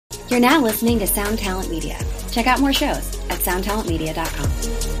You're now listening to Sound Talent Media. Check out more shows at soundtalentmedia.com.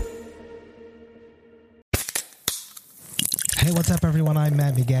 Hey, what's up, everyone? I'm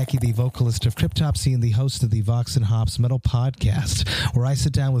Matt Migaki, the vocalist of Cryptopsy and the host of the Vox and Hops Metal Podcast, where I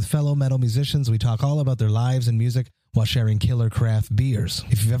sit down with fellow metal musicians. We talk all about their lives and music while sharing killer craft beers.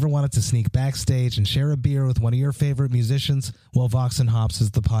 If you've ever wanted to sneak backstage and share a beer with one of your favorite musicians, well, Vox and Hops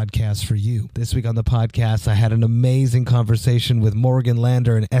is the podcast for you. This week on the podcast, I had an amazing conversation with Morgan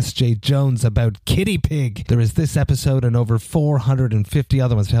Lander and S.J. Jones about Kitty Pig. There is this episode and over 450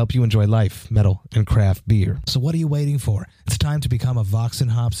 other ones to help you enjoy life, metal, and craft beer. So what are you waiting for? It's time to become a Vox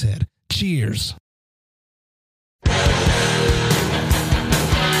and Hops head. Cheers!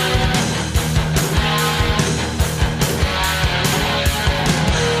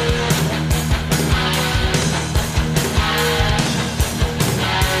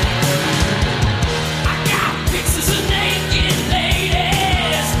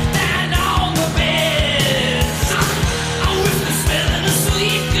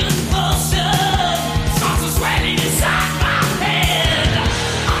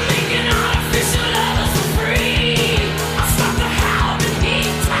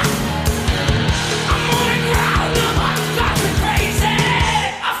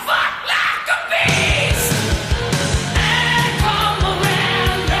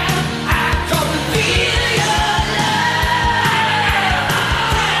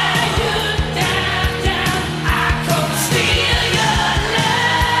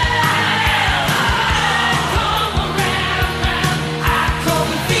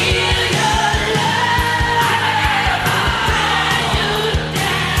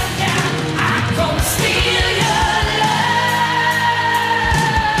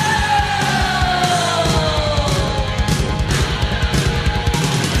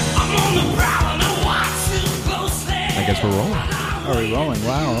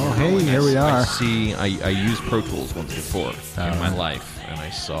 I used Pro Tools once before in my life, and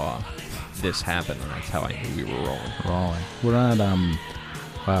I saw this happen, and that's how I knew we were rolling. We're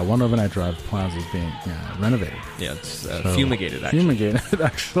at One Overnight Drive Plaza is being renovated. Yeah, it's fumigated. Actually. Fumigated,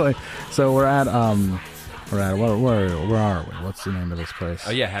 actually. So we're at where are we? What's the name of this place?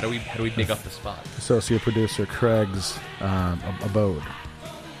 Oh yeah, how do we dig up the spot? Associate producer Craig's abode.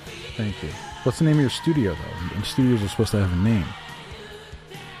 Thank you. What's the name of your studio though? And studios are supposed to have a name.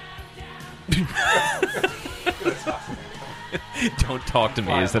 Don't talk to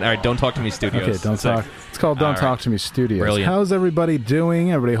me. Is that all right? Don't talk to me, studios. Okay, don't talk. It's called Don't Talk to Me Studios. Brilliant. How's everybody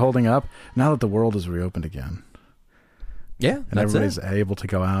doing? Everybody holding up? Now that the world is reopened again. Yeah, and everybody's able to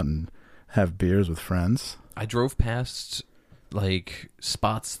go out and have beers with friends. I drove past like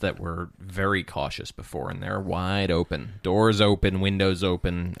spots that were very cautious before, and they're wide open. Doors open, windows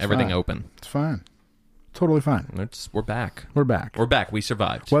open, everything open. It's fine. Totally fine. We're back. We're back. We're back. We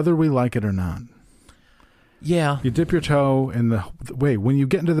survived. Whether we like it or not. Yeah. You dip your toe in the way. When you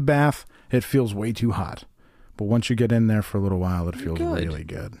get into the bath, it feels way too hot. But once you get in there for a little while, it feels really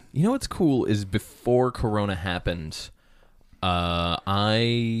good. You know what's cool is before Corona happened,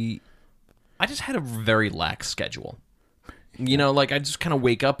 I just had a very lax schedule. You know, like I just kind of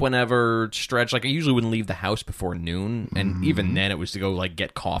wake up whenever, stretch. Like I usually wouldn't leave the house before noon, and even then it was to go like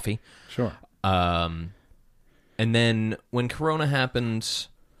get coffee. Sure. And then when Corona happened,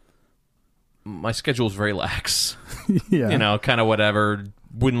 my schedule was very lax. Yeah. You know, kind of whatever.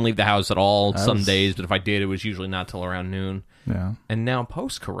 Wouldn't leave the house at all some days, but if I did, it was usually not till around noon. Yeah. And now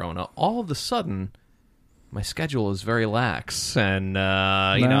post-Corona, all of a sudden, my schedule is very lax. And,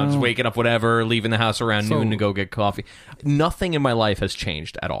 you know, just waking up whatever, leaving the house around noon to go get coffee. Nothing in my life has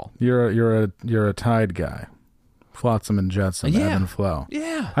changed at all. You're a Tide guy. Flotsam and Jetsam, ebb and flow.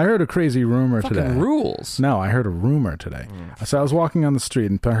 Yeah. I heard a crazy rumor today. Fucking rules. No, I heard a rumor today. So I was walking on the street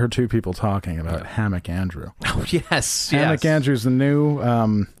and I heard two people talking about Hammock Andrew. Oh, yes. Hammock Andrew's the new...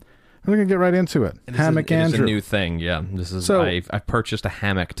 we're going to get right into it. Hammock Andrew. It's a new thing, yeah. This is. So, I purchased a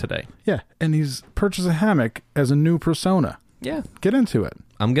hammock today. Yeah, and he's purchased a hammock as a new persona. Yeah. Get into it.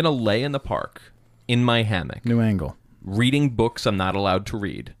 I'm going to lay in the park in my hammock. New angle. Reading books I'm not allowed to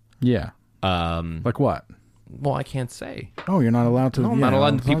read. Yeah. Like what? Well, I can't say. Oh, you're not allowed to. No, I'm not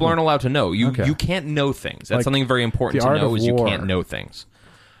allowed. People aren't allowed to know. You can't know things. That's like something very important to know. Is you can't know things.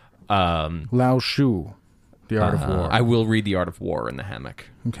 Lao Shu, The Art of War. I will read The Art of War in the hammock.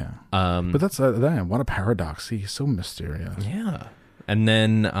 Okay. But that's damn, what a paradox. He's so mysterious. Yeah. And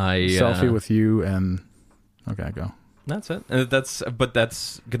then I selfie with you and okay, go. That's it.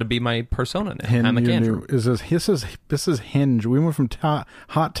 That's gonna be my persona now. Hammock Andrew. This is Hinge. We went from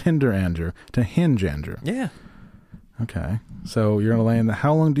hot Tinder Andrew to Hinge Andrew. Yeah. Okay. So you're gonna lay in the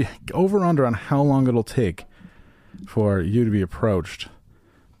how long do you over under on how long it'll take for you to be approached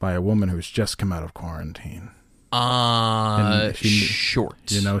by a woman who's just come out of quarantine. Short.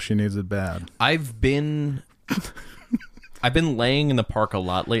 You know she needs it bad. I've been laying in the park a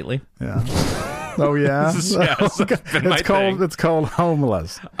lot lately. Yeah. Oh yeah. It's called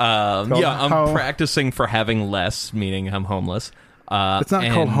homeless. I'm practicing for having less, meaning I'm homeless. It's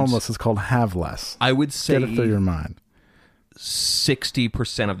not called homeless. It's called have less. I would say get it through your mind.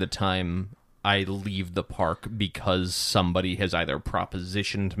 60% of the time I leave the park because somebody has either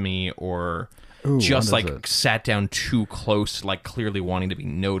propositioned me or just like sat down too close, like clearly wanting to be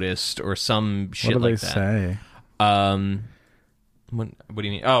noticed or some shit like that. What do they say? What do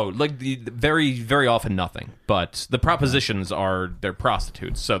you mean? Oh, like very, very often nothing. But the propositions they're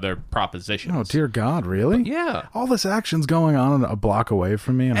prostitutes, so they're propositions. Oh dear God, really? But yeah. All this action's going on a block away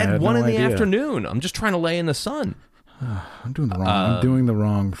from me, and I had at 1 in the idea. afternoon. I'm just trying to lay in the sun. I'm doing the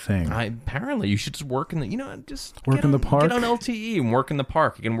wrong thing. Apparently, you should just work in the, just work in the park. Get on LTE and work in the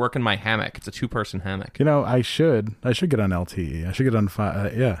park. You can work in my hammock. It's a 2-person hammock. I should get on LTE. I should get on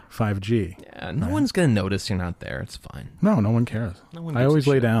 5G. Yeah, no one's gonna notice you're not there. It's fine. No one cares. No one I always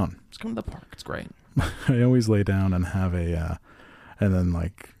lay down. Just come to the park. It's great. I always lay down and have and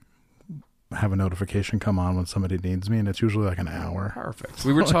then have a notification come on when somebody needs me, and it's usually like an hour. Perfect.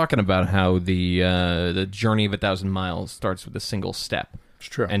 We were talking about how the journey of 1,000 miles starts with a single step. It's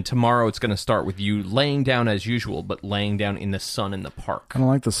true. And tomorrow it's going to start with you laying down as usual, but laying down in the sun in the park. I don't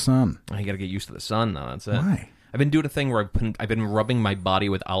like the sun. You got to get used to the sun, though. That's it. Why? I've been doing a thing where I've been rubbing my body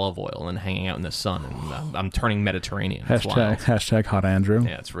with olive oil and hanging out in the sun, and I'm turning Mediterranean. Hashtag hot Andrew.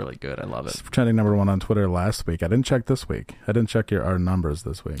 Yeah, it's really good. I love it. It's trending #1 on Twitter last week. I didn't check this week. I didn't check our numbers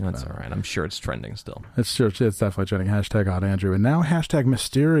this week. That's all right. I'm sure it's trending still. It's definitely trending. Hashtag hot Andrew. And now hashtag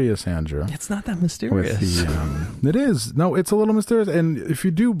mysterious Andrew. It's not that mysterious. It is. No, it's a little mysterious. And if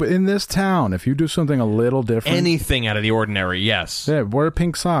you do, in this town, if you do something a little different. Anything out of the ordinary, yes. Yeah, wear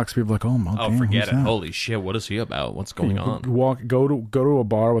pink socks. People are like, damn, forget it. Holy shit, what is he about? What's going on? Go to a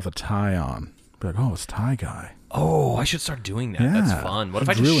bar with a tie on. Be like, it's tie guy. Oh, I should start doing that. Yeah, that's fun. What if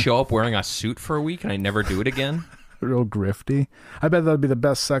I just show up wearing a suit for a week and I never do it again? Real grifty. I bet that'd be the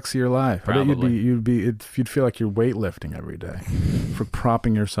best sex of your life. Probably. I bet you'd feel like you're weightlifting every day for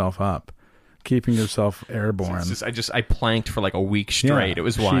propping yourself up, keeping yourself airborne. I planked for like a week straight. It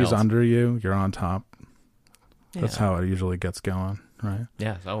was wild. She's under you. You're on top. Yeah. That's how it usually gets going, right?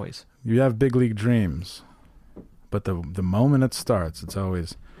 Yeah, always. You have big league dreams. But the moment it starts, it's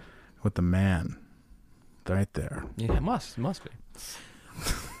always with the man right there. Yeah, it must be.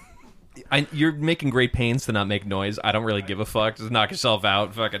 You're making great pains to not make noise. I don't really give a fuck. Just knock yourself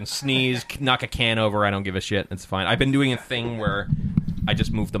out. Fucking sneeze, knock a can over. I don't give a shit. It's fine. I've been doing a thing where I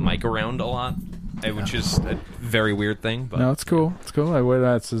just move the mic around a lot, which is a very weird thing. But no, it's cool. It's cool.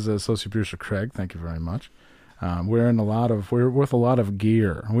 That's Associate Producer Craig. Thank you very much. We're with a lot of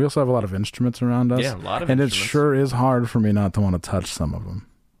gear. We also have a lot of instruments around us. Yeah, a lot of instruments. It sure is hard for me not to want to touch some of them.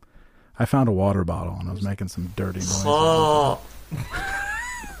 I found a water bottle and I was making some dirty noise.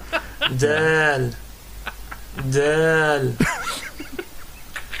 Dal.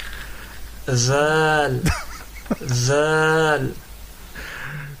 Zal. Zal.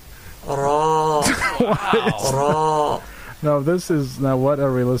 Ra. Ra. No, now what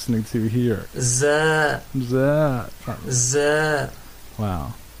are we listening to here? Za.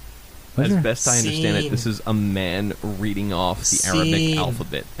 Wow. As best I understand it, this is a man reading off the Arabic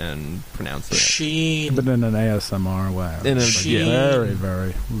alphabet and pronouncing it. But in an ASMR way. Very,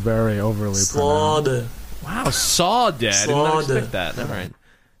 very, very overly pronounced. Wow, Sawd. I did not expect that. All right.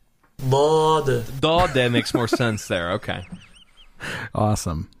 Dod makes more sense there. Okay.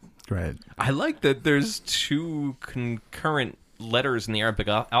 Awesome. Great. I like that there's 2 concurrent letters in the Arabic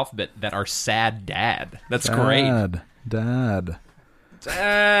alphabet that are sad dad. That's great. Dad.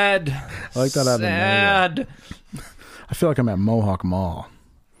 I like that. Sad. I feel like I'm at Mohawk Mall.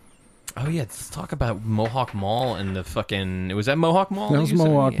 Oh yeah, let's talk about Mohawk Mall and the fucking. Was that Mohawk Mall? That was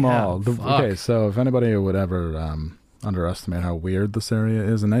Mohawk Mall. Okay, so if anybody would ever underestimate how weird this area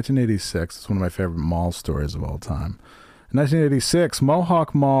is, in 1986, it's one of my favorite mall stories of all time. In 1986,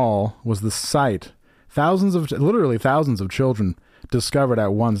 Mohawk Mall was the site. Literally thousands of children discovered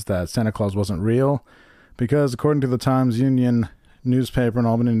at once that Santa Claus wasn't real, because according to the Times-Union newspaper in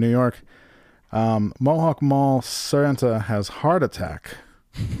Albany, New York, Mohawk Mall Santa has heart attack.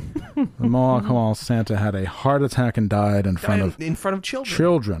 The Mohawk Mall Santa had a heart attack and died in front of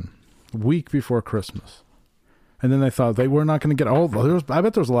children a week before Christmas. And then they thought they were not going to get I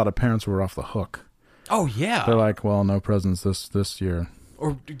bet there was a lot of parents who were off the hook. Oh yeah, they're like, well, no presents this year.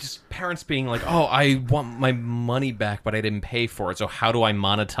 Or just parents being like, "Oh, I want my money back, but I didn't pay for it. So how do I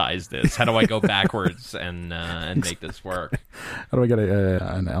monetize this? How do I go backwards and make this work? How do I get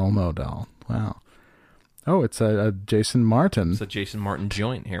an Elmo doll? Wow. Oh, it's a Jason Martin. It's a Jason Martin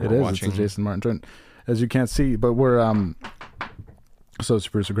joint here. It is. Watching. It's a Jason Martin joint. As you can't see, but we're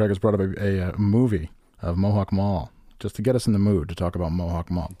Associate Producer Greg has brought up a movie of Mohawk Mall just to get us in the mood to talk about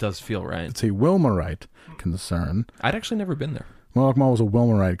Mohawk Mall. It does feel right. It's a Wilmorite concern. I'd actually never been there. Mohawk Mall was a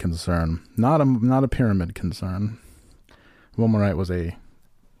Wilmorite concern, not a pyramid concern. Wilmorite was a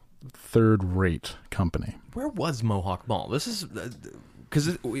third-rate company. Where was Mohawk Mall? This is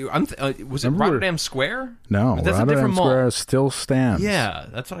because was it Rotterdam Square? No, that's Rotterdam a different Square mall. Still stands. Yeah,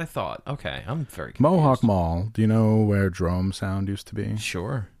 that's what I thought. Okay, I'm very confused. Mohawk Mall. Do you know where Drome Sound used to be?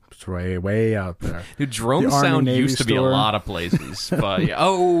 Sure. It's way out there. Dude, Drone Sound used to be a lot of places, but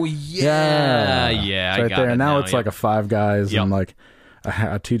oh yeah, it's I right got there. it Now it's like a Five Guys and like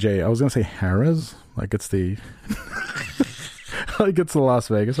a TJ. I was gonna say Harrah's, like it's the like it's the Las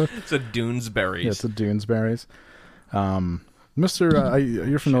Vegas. It's a Doonesbury's. Yeah, it's a Doonesbury's. Mr.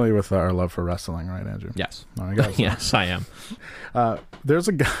 You're familiar with our love for wrestling, right, Andrew? Yes. Yes, I am. There's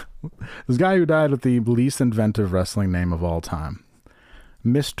a guy who died with the least inventive wrestling name of all time.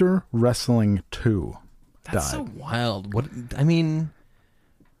 Mr. Wrestling 2 died. That's so wild. What I mean,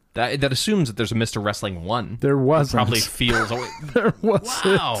 that assumes that there's a Mr. Wrestling 1. There wasn't. Probably feels. There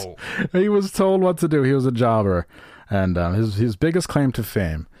wasn't. Wow. He was told what to do. He was a jobber, and his biggest claim to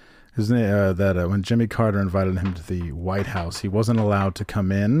fame is that when Jimmy Carter invited him to the White House, he wasn't allowed to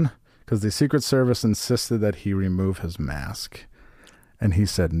come in because the Secret Service insisted that he remove his mask. And he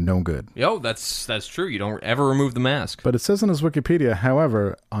said, no good. Yo, that's true. You don't ever remove the mask. But it says in his Wikipedia,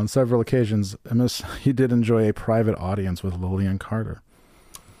 however, on several occasions, he did enjoy a private audience with Lillian Carter.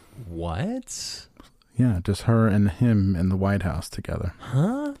 What? Yeah, just her and him in the White House together.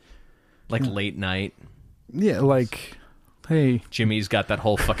 Huh? Like late night? Yeah, like, hey. Jimmy's got that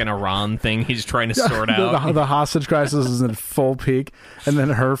whole fucking Iran thing he's trying to sort out. The hostage crisis is in full peak, and then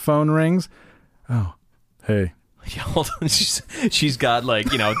her phone rings. Oh, hey. Yeah, hold on. She's got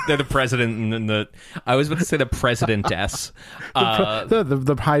they're the president and I was about to say the presidentess,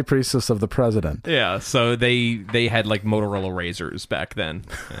 the high priestess of the president. Yeah, so they had like Motorola razors back then,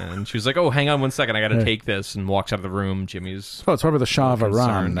 and she was like, "Oh, hang on 1 second, I got to take this," and walks out of the room. Jimmy's it's probably the Shah of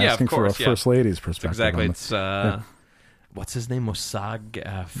Iran asking for a first lady's perspective. Exactly. It's what's his name?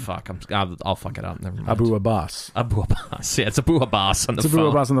 Mossad? Fuck, I'll fuck it up. Never mind. Abu Abbas. Yeah, it's Abu Abbas on the phone. Abu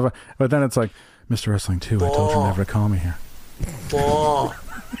Abbas on the phone. But then it's like, Mr. Wrestling 2, I told you never to call me here. Mr.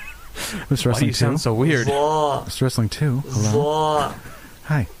 Wrestling 2? Why do you sound so weird? Mr. Wrestling 2, hello?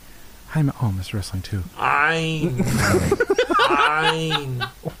 Hi. Mr. Wrestling 2. Ein.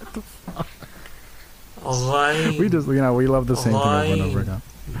 What the fuck? We just, we love the same thing over and over again.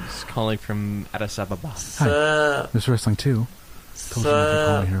 He's calling from Addis Ababa. Hi, Mr. Wrestling 2. Told you never to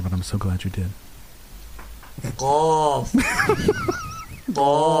call me here, but I'm so glad you did. Golf.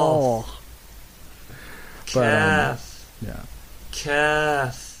 Calf.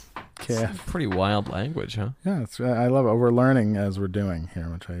 Calf. Pretty wild language, huh? Yeah, I love it. We're learning as we're doing here,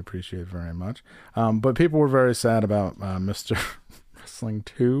 which I appreciate very much. But people were very sad about Mr. Wrestling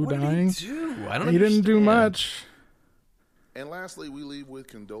 2 dying. What did he do? I don't He didn't do much. And lastly, we leave with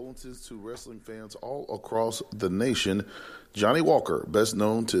condolences to wrestling fans all across the nation. Johnny Walker, best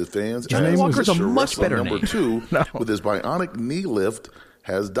known to fans Johnny as Walker's a Mr. much better number name. 2 with his bionic knee lift,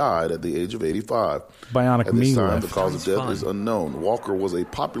 has died at the age of 85. Bionic At this knee time, lift. the cause of death Fun. is unknown. Walker was a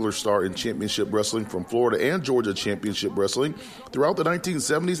popular star in championship wrestling from Florida and Georgia championship wrestling throughout the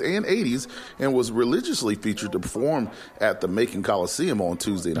 1970s and 80s and was religiously featured to perform at the Macon Coliseum on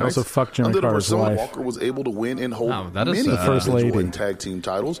Tuesday nights. Also fucked Jimmy Under the Carter's persona, wife. Walker was able to win and hold that is, many First individual lady. and tag team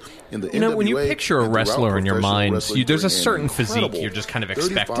titles in the when you NWA picture a and throughout wrestler in your professional mind, wrestling there's a for an certain physique incredible you're just kind of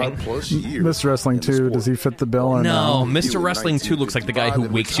expecting. 35+ years Mr. Wrestling in the 2, sport. does he fit the bill or No, no? Mr. Wrestling 2 looks like the guy who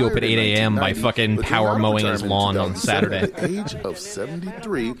wakes you up at 8 a.m. by fucking power mowing his lawn on Saturday. At the age of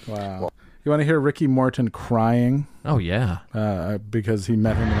 73. Wow. You want to hear Ricky Morton crying Oh, yeah. because he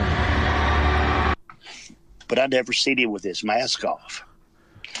met him in a... But I never seen him with his mask off.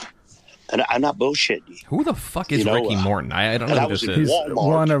 And I'm not bullshitting you. Who the fuck is You know, Ricky Morton? I don't know and I who this was in is. He's Walmart.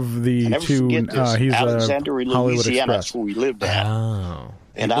 one of the I never two... forget this. he's Alexander in Hollywood Louisiana, Express. that's where we lived at. Oh.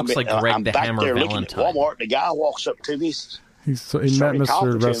 And He looks like Greg I'm the back Hammer there looking Valentine. at Walmart, and the guy walks up to me, He met started talking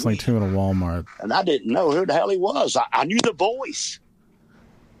Mr. to Wrestling me. 2 in a Walmart. and I didn't know who the hell he was. I knew the voice.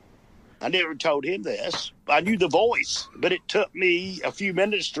 I never told him this. I knew the voice, but it took me a few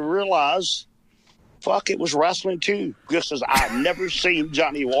minutes to realize, fuck, it was Wrestling 2. Just as I've never seen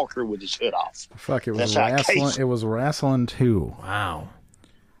Johnny Walker with his hood off. Fuck, it was That's how it wrestling. tastes. It was Wrestling 2. Wow.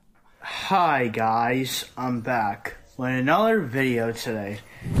 Hi guys, I'm back with another video today.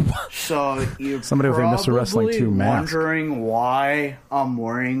 So you're Somebody with a Mr. Wrestling 2 mask. Wondering why I'm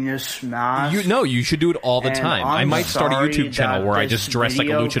wearing this mask? You should do it all the time. I might start a YouTube channel where I just dress like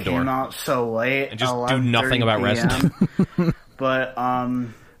a luchador. Came out so late and just do nothing about wrestling. But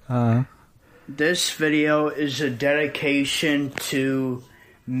this video is a dedication to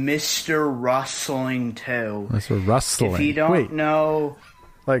Mr. Wrestling 2. Mr. Wrestling. If you don't know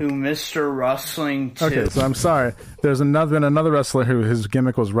who Mr. Wrestling 2... Okay, so I'm sorry. There's been another wrestler who his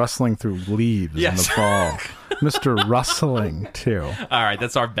gimmick was wrestling through leaves in the fall. Mr. Wrestling 2. All right,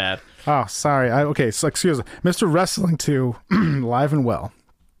 that's our bad. Oh, sorry. Okay, so excuse me. Mr. Wrestling 2, live and well.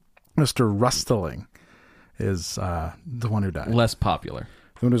 Mr. Wrestling is the one who died. Less popular.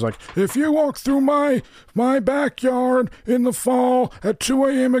 The one who's like, if you walk through my backyard in the fall at 2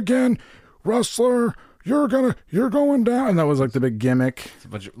 a.m. again, wrestler, you're going down. And that was like the big gimmick. It's a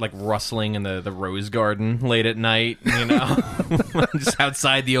bunch of, like, rustling in the rose garden late at night, you know, just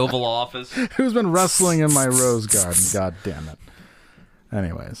outside the Oval Office. Who's been wrestling in my rose garden? God damn it.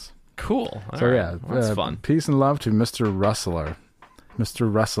 Anyways. Cool. So yeah, that's fun. Peace and love to Mr. Wrestler.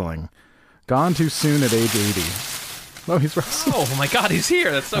 Mr. Wrestling. Gone too soon at age 80. Oh, he's wrestling. Oh my God, he's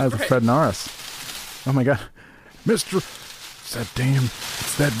here. That's so great. Fred Norris. Oh my God. It's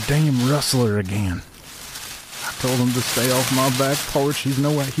that damn wrestler again. I told him to stay off my back porch. He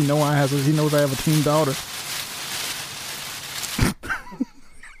knows I have a teen daughter.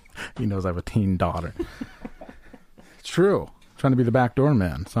 He knows I have a teen daughter. It's true. Trying to be the backdoor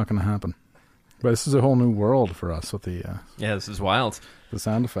man. It's not going to happen. But this is a whole new world for us with the yeah, this is wild. The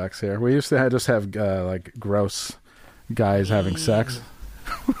sound effects here. We used to just have like gross guys having sex.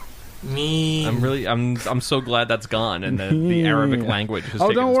 I'm so glad that's gone and the Arabic language has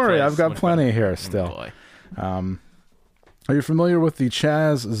taken don't its worry, place. I've got plenty here still. Are you familiar with the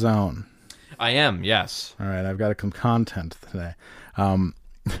Chaz Zone? I am, yes. All right, I've got some content today.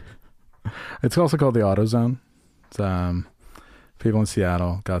 It's also called the Auto Zone. It's people in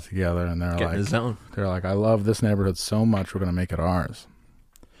Seattle got together and they're in the zone. They're like, I love this neighborhood so much, we're going to make it ours.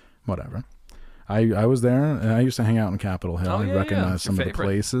 Whatever. I was there, and I used to hang out in Capitol Hill. I recognize some of the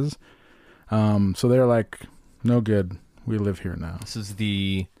places. So they're like, no good. We live here now. This is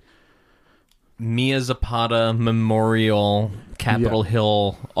the Mia Zapata Memorial Capitol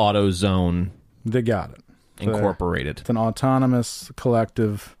Hill Auto Zone. They got it. Incorporated. It's an autonomous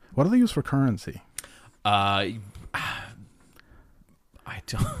collective. What do they use for currency? I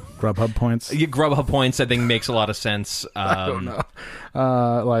don't. Grubhub points? Yeah, Grubhub points, I think, makes a lot of sense. I don't know.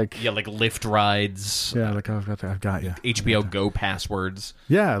 Like Lyft rides. Yeah, like I've got you. HBO Go passwords.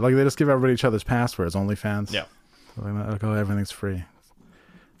 Yeah, like they just give everybody each other's passwords. OnlyFans. Yeah. Like, everything's free.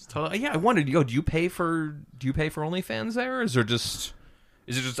 Yeah, I wondered. Do you pay for OnlyFans there? Or is it just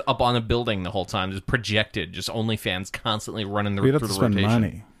up on a building the whole time, just projected, just OnlyFans constantly running through the rotation? We'd have to spend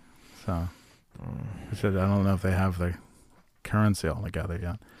money. So I said I don't know if they have the currency all together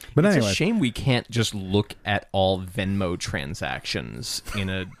yet. But it's anyway, a shame we can't just look at all Venmo transactions in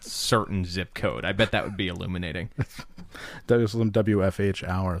a certain zip code. I bet that would be illuminating. There's some WFH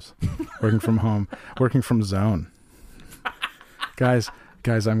hours, working from home, working from zone. Guys,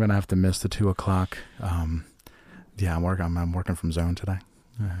 I'm gonna have to miss the 2 o'clock. Yeah, I'm working from zone today.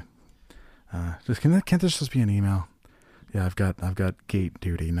 Can't this just be an email? Yeah, I've got gate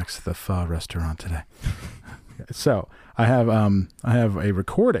duty next to the pho restaurant today. So I have a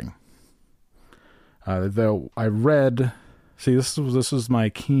recording. Though I read, see, this was my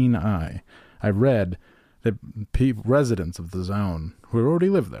keen eye. I read that residents of the zone who already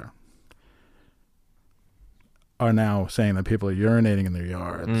live there are now saying that people are urinating in their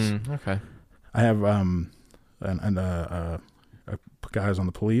yards. Okay. I have guys on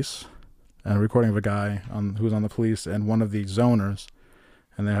the police and a recording of a guy who's on the police and one of the zoners,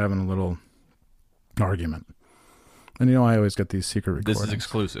 and they're having a little argument. And I always get these secret recordings. This is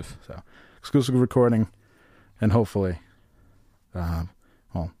exclusive. So, exclusive recording, and hopefully,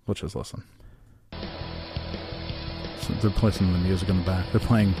 we'll just listen. So they're playing the music in the back. They're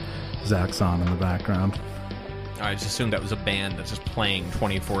playing Zaxxon in the background. I just assumed that was a band that's just playing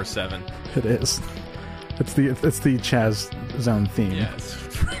 24/7. It is. It's the Chaz Zone theme. Yes.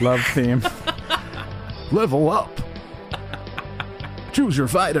 Love theme. Level up. Choose your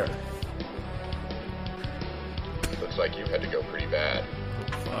fighter. Looks like you had to go pretty bad.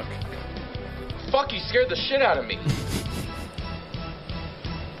 Fuck. Fuck, you scared the shit out of me.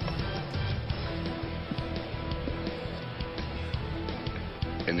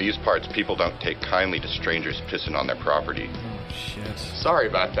 In these parts, people don't take kindly to strangers pissing on their property. Oh, shit. Sorry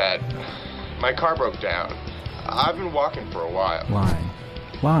about that. My car broke down. I've been walking for a while. Lying.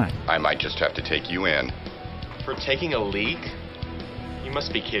 Why? I might just have to take you in. For taking a leak? You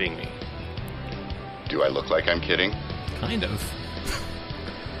must be kidding me. Do I look like I'm kidding? Kind of.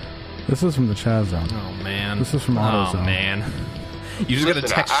 This is from the Chaz Zone. Oh, man. This is from AutoZone. Oh, man. You just got a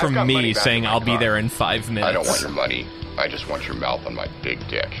text from me saying I'll be there in 5 minutes. I don't want your money. I just want your mouth on my big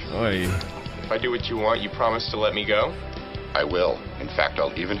dick. Oy. If I do what you want, you promise to let me go? I will. In fact,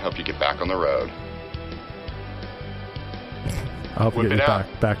 I'll even help you get back on the road. I'll help you get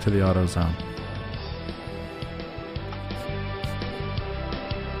you back to the AutoZone.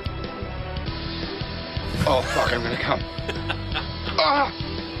 Oh, fuck, I'm gonna come. Ah!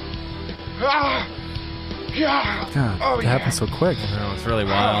 Ah! Yeah! God, it happened so quick. No, it's really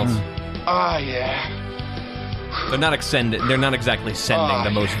wild. Ah, yeah. They're not exactly sending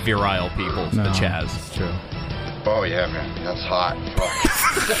the most virile people to the Chaz. It's true. Oh, yeah, man. That's hot.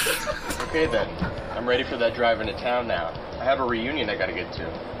 Okay, then. I'm ready for that drive into town now. I have a reunion I gotta get to.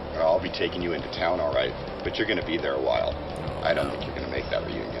 Well, I'll be taking you into town, all right. But you're gonna be there a while. I don't think you're gonna make that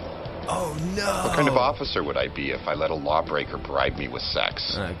reunion. Oh, no. What kind of officer would I be if I let a lawbreaker bribe me with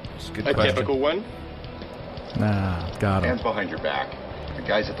sex? That's a good A question. typical one? Nah, got him. Hands behind your back. The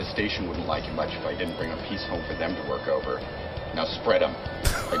guys at the station wouldn't like it much if I didn't bring a piece home for them to work over. Now spread them.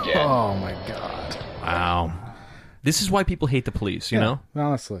 Again. Oh, my God. Wow. This is why people hate the police, you know?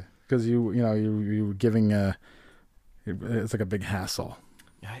 Honestly. Because you're giving it's like a big hassle.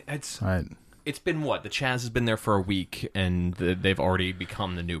 Right. It's been what? The Chaz has been there for a week, and they've already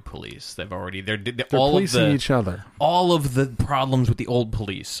become the new police. They're all policing of the, each other. All of the problems with the old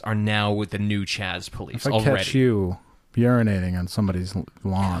police are now with the new Chaz police. If I catch you urinating on somebody's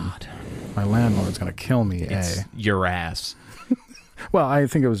lawn, my landlord's going to kill me. It's your ass. Well, I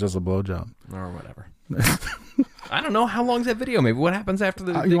think it was just a blowjob or whatever. I don't know how long's that video. Maybe what happens after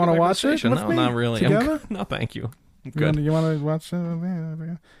the? You want to watch it? No, not really. Together? No, thank you. I'm good. You want to watch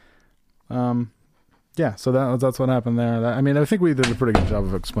it? Yeah. So that's what happened there. I mean, I think we did a pretty good job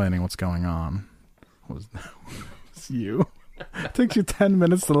of explaining what's going on. What was that? It's you. It takes you 10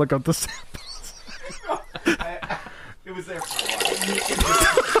 minutes to look up the samples. It was there for a while.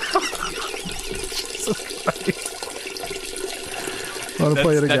 Jesus Christ. Want to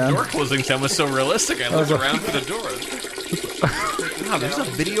play it again? That door closing sound was so realistic. I looked around for the door. Wow, there's a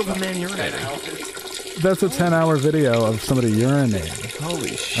video of a man urinating. That's a 10-hour video of somebody urinating.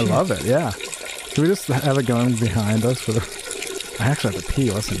 Holy shit! I love it. Yeah. Can we just have it going behind us for the? I actually have to pee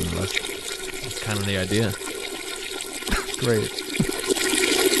listening to this. That's kind of the idea. Great.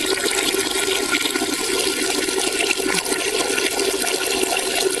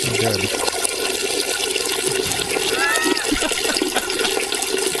 Oh, good.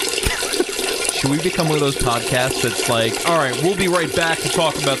 Should we become one of those podcasts that's like, all right, we'll be right back to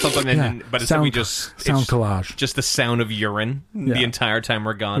talk about something, but instead we just sound collage, just the sound of urine the entire time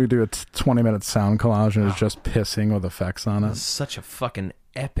we're gone. We do a 20-minute sound collage and it's just pissing with effects on it. Such a fucking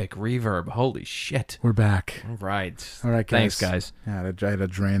epic reverb! Holy shit! We're back. All right, guys. Thanks, guys. Yeah, I had to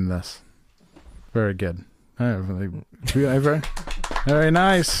drain this. Very good. Very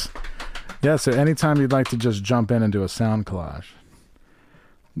nice. Yeah. So anytime you'd like to just jump in and do a sound collage.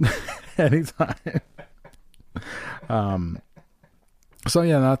 Anytime. So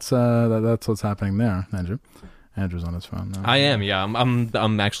yeah, that's what's happening there, Andrew. Andrew's on his phone now. I am, yeah.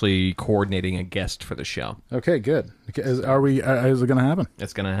 I'm actually coordinating a guest for the show. Okay, good. Is it going to happen?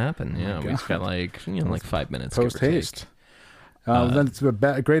 It's going to happen. Yeah, we just got like 5 minutes. Post haste. Then it's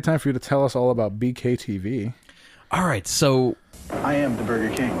a great time for you to tell us all about BKTV. All right, so I am the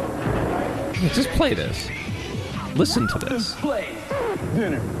Burger King. Just play this. Listen to this. Play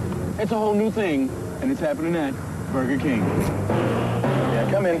dinner. It's a whole new thing, and it's happening at Burger King. Yeah,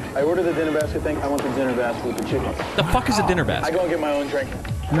 come in. I ordered the dinner basket thing. I want the dinner basket with the chicken. The fuck is a dinner basket? I go and get my own drink.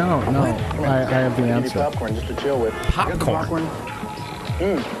 No. I have the answer. Give you popcorn just to chill with. Popcorn?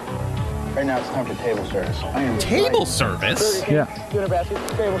 Right now it's time for table service. I am table service? Yeah. Dinner basket,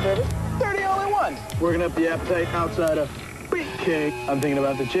 table service. 30 all in one. Working up the appetite outside of BK. I'm thinking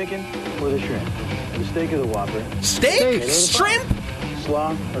about the chicken or the shrimp. The steak or the Whopper. Steak? Shrimp?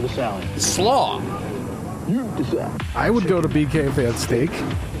 Slaw or the salad? Slaw. You decide. I would go to BK if they had steak.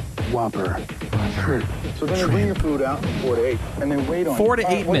 Whopper. So then they bring your food out in 4 to 8, and they wait on 4 to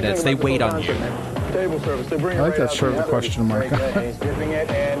 8 minutes. They wait on you. Table service. They bring I like it that right shirt out. with question mark. He's dipping it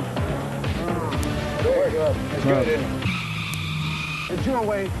and. There you go. It's good, isn't it? It's your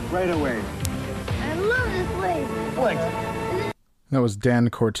way, right away. I love this place. Flex. That was Dan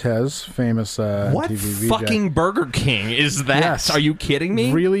Cortez, famous what TV VJ. fucking Burger King is that? Yes. Are you kidding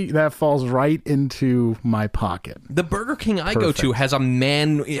me? Really, that falls right into my pocket. The Burger King I go to has a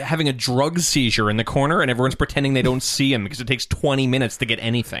man having a drug seizure in the corner, and everyone's pretending they don't see him because it takes 20 minutes to get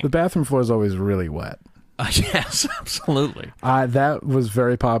anything. The bathroom floor is always really wet. Yes, absolutely. That was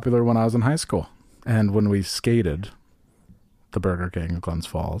very popular when I was in high school. And when we skated the Burger King in Glens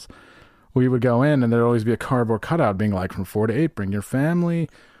Falls, we would go in, and there'd always be a cardboard cutout being like, from 4 to 8, bring your family.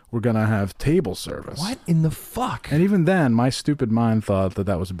 We're going to have table service. What in the fuck? And even then, my stupid mind thought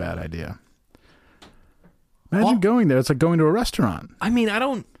that was a bad idea. Imagine going there. It's like going to a restaurant. I mean, I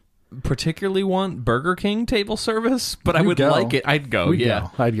don't particularly want Burger King table service, but I would go. like it. I'd go, We'd yeah.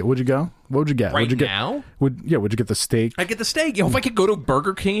 go. I'd go. Would you go? What would you get? Right would you get, now? Would you get the steak? I'd get the steak. If I could go to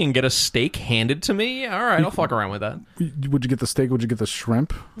Burger King and get a steak handed to me, all right, I'll fuck around with that. Would you get the steak? Would you get the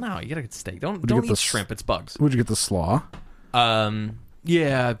shrimp? No, you gotta get steak. Don't get eat the shrimp. It's bugs. Would you get the slaw?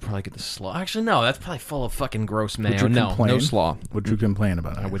 Yeah, I'd probably get the slaw. Actually, no, that's probably full of fucking gross mayo. Would you No complain? slaw. Would you complain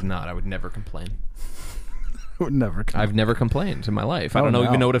about it? I would not. I would never complain. Would never complain. I've never complained in my life. I don't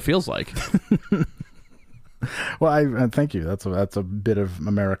even know what it feels like. Well, I thank you. That's a bit of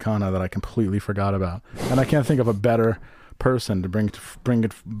Americana that I completely forgot about, and I can't think of a better person to bring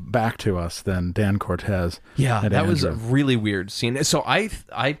it back to us than Dan Cortez. Yeah, that was a Andrew. really weird scene. So I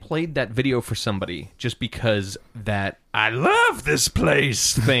played that video for somebody just because that I love this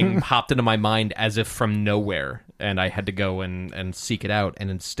place thing popped into my mind as if from nowhere, and I had to go and seek it out. And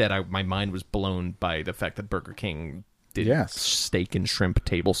instead, my mind was blown by the fact that Burger King did steak and shrimp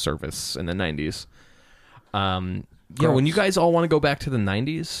table service in the 90s. Yeah, when you guys all want to go back to the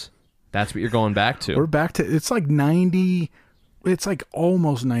 90s, that's what you're going back to. We're back to it's like 90. It's like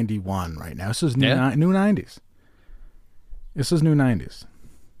almost 91 right now. This is new 90s. This is new 90s,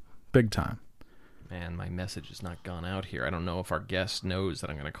 big time. Man, my message has not gone out here. I don't know if our guest knows that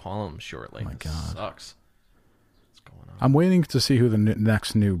I'm going to call him shortly. Oh my God, sucks. What's going on? I'm waiting to see who the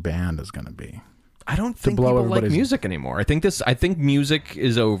next new band is going to be. I don't think people like music anymore. I think music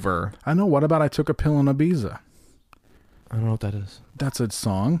is over. I know. What about I Took a Pill in Ibiza? I don't know what that is. That's a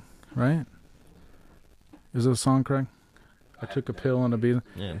song, right? Is it a song, Craig? I took a pill in Ibiza.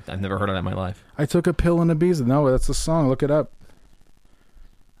 Yeah, I've never heard of that in my life. I took a pill in Ibiza. No, that's a song. Look it up.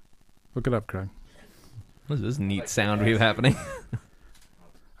 Look it up, Craig. What is this neat sound we have happening?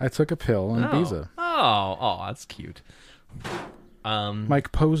 I took a pill in Ibiza. Oh, that's cute.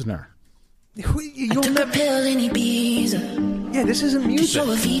 Mike Posner. I took a pill in Ibiza. Yeah, this isn't music. To show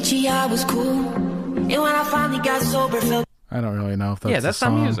Avicii I was cool. And when I finally got sober, felt. I don't really know if that's that's a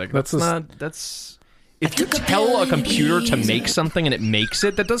not song. music. That's. If you tell a computer to make something and it makes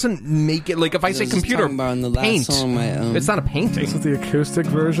it, that doesn't make it. Like if I say computer paint, it's not a painting. This is the acoustic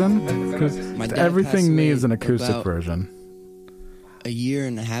version. Because everything needs an acoustic version. A year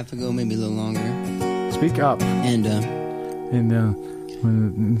and a half ago, maybe a little longer. Speak up. And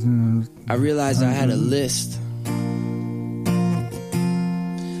I realized I had a list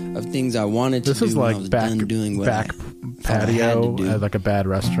of things I wanted to do. This is like when I was back done doing what back I patio had to do. at like a bad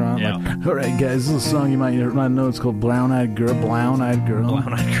restaurant. Yeah. Like, all right, guys, this is a song you might know. It's called Brown Eyed Girl. Brown-Eyed Girl.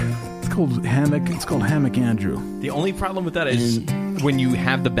 It's called Hammock. It's called Hammock Andrew. The only problem with that is when you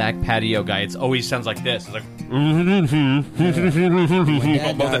have the back patio guy, it always sounds like this. It's like both the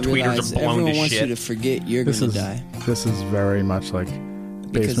tweeters are blown everyone to wants shit. you to forget you're going to die. This is very much like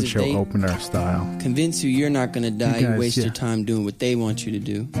Because basement if show they opener style. Convince you you're not going to die. You guys, waste yeah. your time doing what they want you to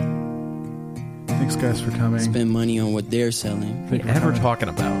do. Thanks, guys, for coming. Spend money on what they're selling. What are you talking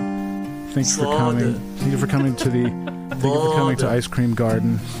about? Thanks for coming. Thank you for coming to the. Thank you for coming to Ice Cream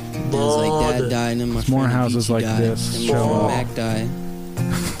Garden. It was like Dad died and my More friend houses Avicii like died, this and show my up. friend Mac died.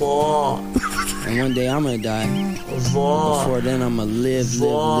 And one day I'm gonna die. Before then I'm gonna live the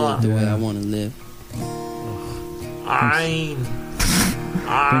way I want to live.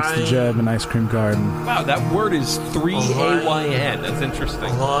 Thanks to Jeb and Ice Cream Garden. Wow, that word is 3AYN. That's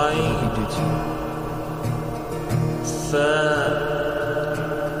interesting.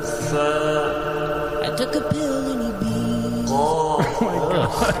 I took a pill in Ibiza. Oh my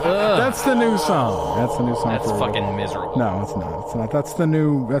God. That's the new song. That's the new song. That's fucking miserable. No, it's not. It's not. That's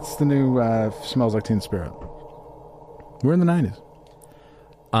the new. Smells Like Teen Spirit. We're in the 90s.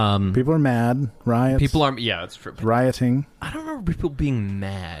 People are mad. Riots. People are. Yeah, that's true. Rioting. I don't remember people being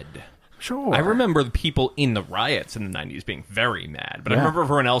mad. Sure. I remember the people in the riots in the 90s being very mad, but I remember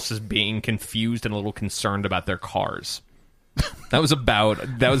everyone else as being confused and a little concerned about their cars. That was but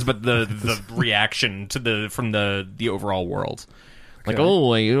the reaction to from the overall world. Like,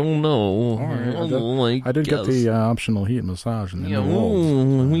 oh, I don't know. I did get the optional heat massage in the new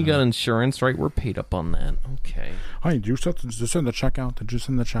old. We got insurance, right? We're paid up on that. Okay. Hi, did you send the check out? Did you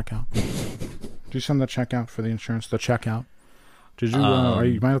send the check out? Did you send the check out for the insurance? The check out? Did you?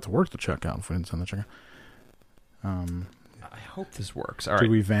 You might have to work the check out if we didn't send the check out. I hope this works. All right. Do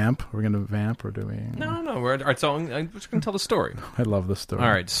we vamp? Are we going to vamp or do we? No. All right, so I'm just going to tell the story. I love this story. All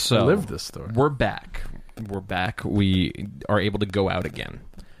right, so I live this story. We're back. We are able to go out again.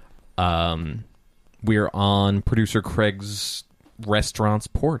 We're on producer Craig's restaurant's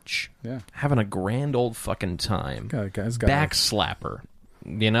porch. Yeah. Having a grand old fucking time. Guy's got back slapper.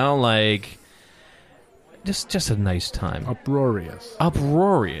 You know, like just a nice time. Uproarious.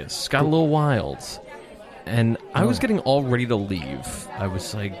 Got a little wild. And I was getting all ready to leave. I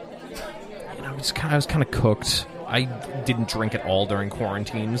was like, I was kind of cooked. I didn't drink at all during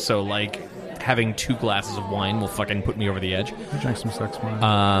quarantine, so like having 2 glasses of wine will fucking put me over the edge. I drank some sex wine.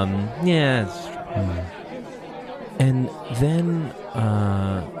 Yeah. And then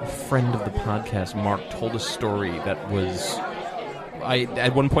a friend of the podcast, Mark, told a story that was... I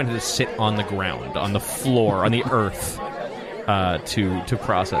at one point had to sit on the ground, on the floor, on the earth, to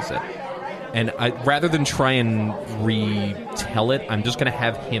process it. And rather than try and retell it, I'm just going to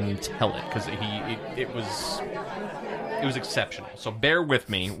have him tell it, because it was exceptional. So bear with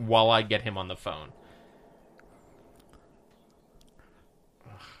me while I get him on the phone.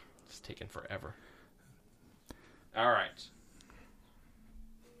 Ugh, it's taking forever. All right.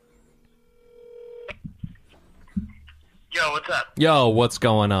 Yo, what's up? Yo, what's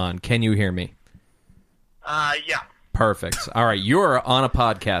going on? Can you hear me? Yeah. Perfect. All right, you're on a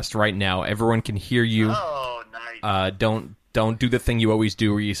podcast right now. Everyone can hear you. Oh, nice. Don't do the thing you always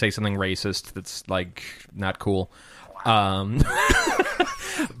do where you say something racist that's like not cool. But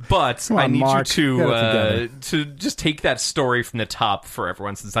I need Mark. you to just take that story from the top for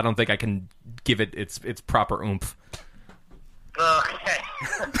everyone, since I don't think I can give it its proper oomph. Okay.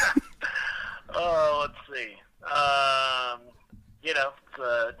 Let's see.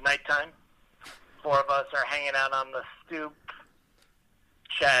 It's nighttime. 4 of us are hanging out on the stoop,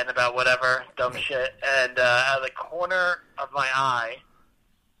 chatting about whatever, dumb shit. And out of the corner of my eye,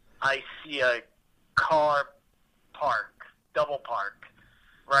 I see a car double park,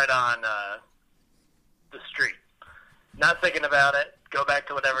 right on the street. Not thinking about it. Go back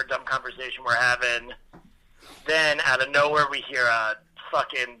to whatever dumb conversation we're having. Then, out of nowhere, we hear a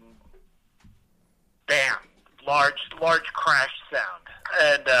fucking bam, large crash sound.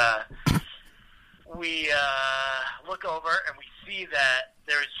 And we look over and we see that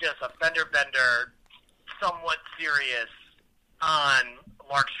there's just a fender bender, somewhat serious, on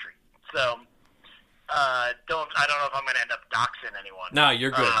Lark Street. So, I don't know if I'm going to end up doxing anyone. No,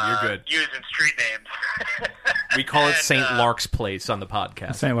 you're good. You're good. Using street names. We call it St. Lark's Place on the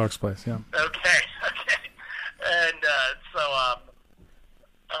podcast. St. Lark's Place, yeah. Okay. And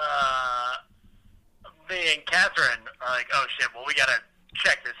me and Catherine are like, oh shit, well, we got to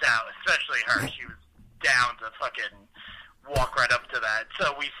check this out, especially her. She was down to fucking walk right up to that.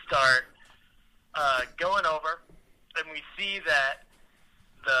 So we start going over, and we see that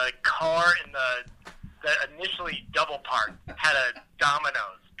the car in that initially double parked had a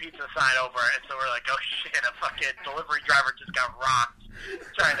Domino's pizza sign over it, and so we're like, oh shit, a fucking delivery driver just got rocked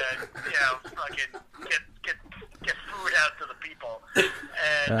trying to, fucking get food out to the people.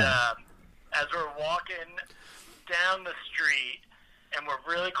 And as we're walking down the street, and we're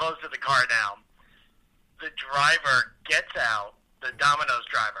really close to the car now, the driver gets out, the Domino's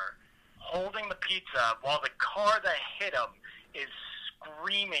driver, holding the pizza while the car that hit him is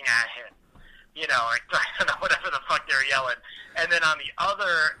screaming at him. Like, I don't know, whatever the fuck they're yelling. And then on the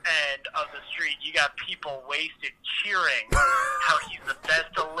other end of the street, you got people wasted cheering how he's the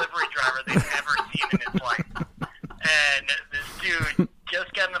best delivery driver they've ever seen in his life. And this dude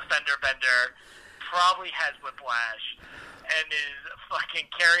just got an fender bender, probably has whiplash, and is fucking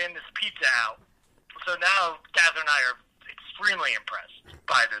carrying this pizza out. So now Catherine and I are extremely impressed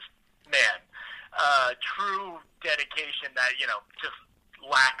by this man. True dedication that, just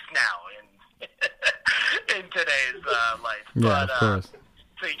lacks now in today's life. Yeah, of course.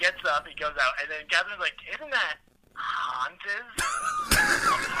 So he gets up, he goes out, and then Catherine's like, isn't that Hans's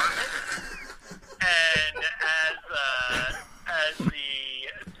apartment? And as the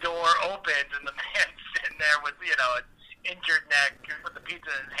door opens and the man's sitting there with, an injured neck with the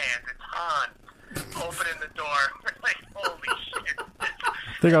pizza in his hands, it's Hans opening the door. We're like, holy shit. I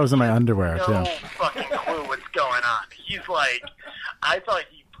think I was in my underwear, no fucking clue what's going on. He's like, I thought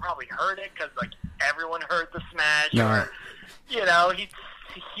he probably heard it because, like, everyone heard the smash. No. Or, he'd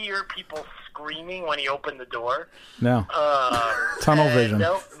hear people screaming when he opened the door. No. Tunnel vision.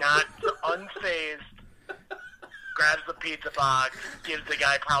 Nope, not unfazed. Grabs the pizza box, gives the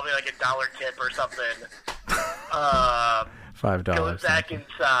guy probably like $1 tip or something. $5. Goes back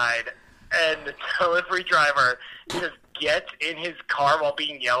inside, and the delivery driver just gets in his car while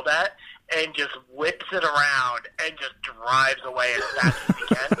being yelled at and just whips it around and just drives away as fast as he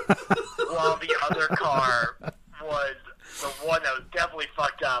can. While the other car was the one that was definitely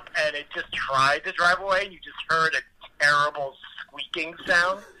fucked up, and it just tried to drive away, and you just heard a terrible squeaking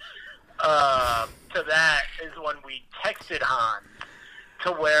sound. So that is when we texted Han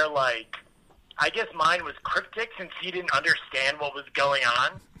to where, like, I guess mine was cryptic since he didn't understand what was going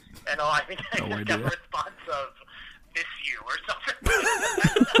on. And I think I just got a response of, miss you, or something.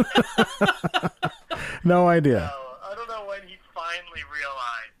 No idea. So, I don't know when he finally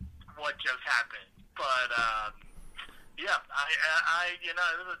realized what just happened. But, yeah, I it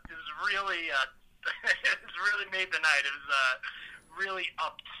was really, it really made the night. It was, really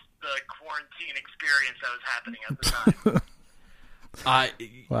upped the quarantine experience that was happening at the time.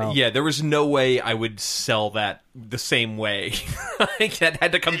 Wow. Yeah, there was no way I would sell that the same way. That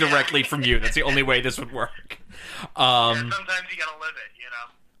had to come directly from you. That's the only way this would work. Sometimes you gotta live it, you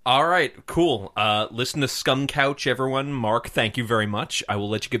know? All right, cool. Listen to Scum Couch, everyone. Mark, thank you very much. I will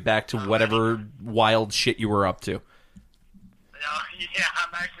let you get back to whatever wild shit you were up to. Yeah,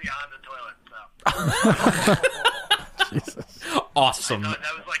 I'm actually on the toilet, so... Jesus. Awesome. That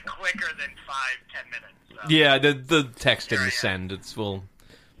was like quicker than 5-10 minutes. So. Yeah, the text didn't send. It's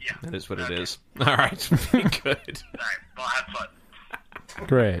that is what it is. All right, be good. All right, well, have fun.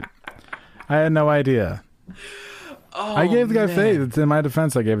 Great. I had no idea. I gave the guy $5. In my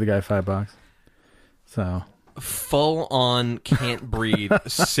defense, I gave the guy $5. So full on can't breathe,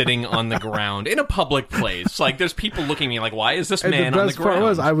 sitting on the ground in a public place. Like, there's people looking at me like, why is this man on the ground? The best part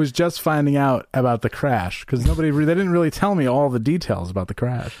was I was just finding out about the crash because they didn't really tell me all the details about the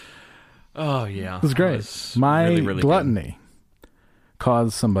crash. Oh yeah, it was great. My really gluttony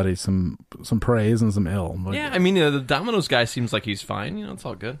caused somebody some praise and some ill. But yeah, I mean, the Domino's guy seems like he's fine. You know, it's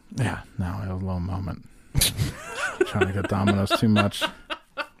all good. Yeah, no, I had a low moment. Trying to get Domino's too much,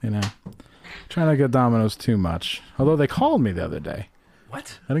 you know. Trying to get Domino's too much. Although they called me the other day.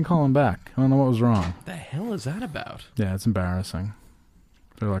 What? I didn't call him back. I don't know what was wrong. What the hell is that about? Yeah, it's embarrassing.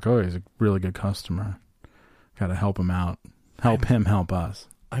 They're like, oh, he's a really good customer. Got to help him out. Help him help us.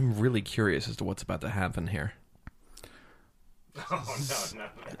 I'm really curious as to what's about to happen here. Oh, no.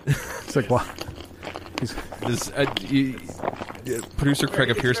 It's like, what? Producer Craig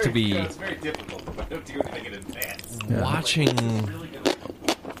appears to be... It's very difficult, but I don't do anything in advance. Watching...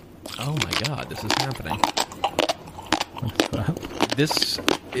 Oh my god, this is happening. This...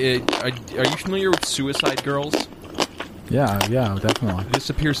 are you familiar with Suicide Girls? Yeah, definitely. This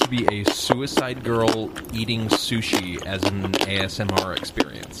appears to be a suicide girl eating sushi as an ASMR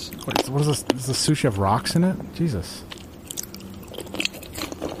experience. What is this? Does the sushi have rocks in it? Jesus.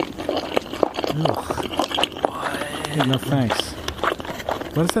 Ugh. No thanks.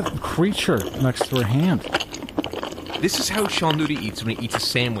 What is that creature next to her hand? This is how Sean Duty eats when he eats a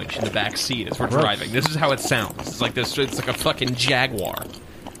sandwich in the back seat as we're driving. This is how it sounds. It's like this. It's like a fucking jaguar.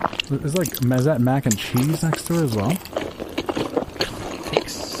 Is that mac and cheese next to her as well?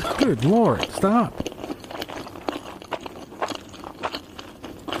 Good Lord, stop.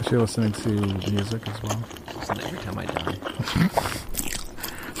 Is she listening to music as well? Listen every time I die.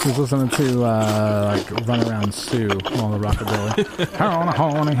 She's listening to, like, Run Around Sue, all the rockabilly.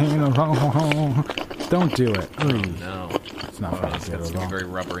 Don't do it. Oh, no. It's not very good at all. Very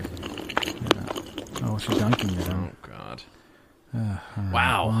rubbery. Yeah. Oh, she's dunking you down. Oh, God. Right.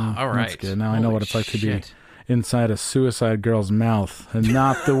 Wow. Well, all right. That's good. Now I know what it's like to be shit. inside a suicide girl's mouth, and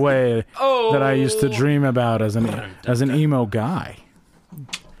not the way that I used to dream about as an emo guy.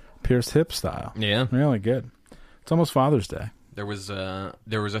 Pierced hip style. Yeah. Really good. It's almost Father's Day. There was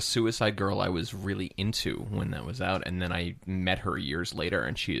a suicide girl I was really into when that was out, and then I met her years later,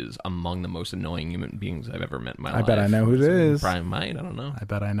 and she is among the most annoying human beings I've ever met in my life. I bet I know who it is. Brian might, I don't know. I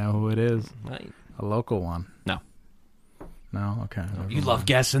bet I know who it is. Might. A local one. No? Okay. You love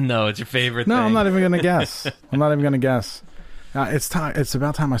guessing, though. It's your favorite thing. No, I'm not even going to guess. It's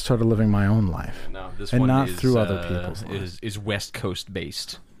about time I started living my own life. No, this and one not is, through other people's lives. Is West Coast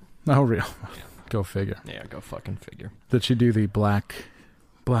based. Oh, real. Yeah. Go figure. Yeah, go fucking figure. Did she do the black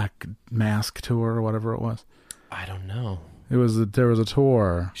mask tour or whatever it was? I don't know. There was a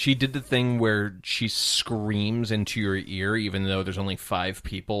tour. She did the thing where she screams into your ear, even though there's only 5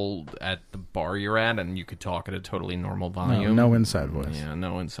 people at the bar you're at, and you could talk at a totally normal volume. No inside voice. Yeah,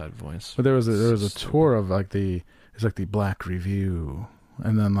 no inside voice. But there was a tour of it's like the Black Review,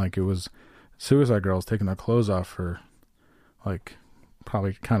 and then like it was suicide girls taking their clothes off for, like,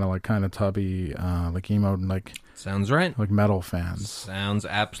 probably kind of tubby, like emo, like sounds right, like metal fans. Sounds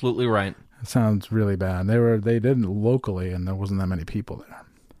absolutely right. It sounds really bad. They did it locally, and there wasn't that many people there.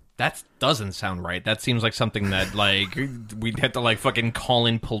 That doesn't sound right. That seems like something that, like, we'd have to, like, fucking call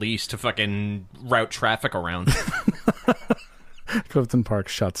in police to fucking route traffic around. Clifton Park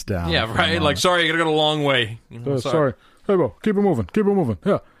shuts down. Yeah, right? Like, sorry, you gotta go the long way. Sorry. Hey, bro, keep it moving.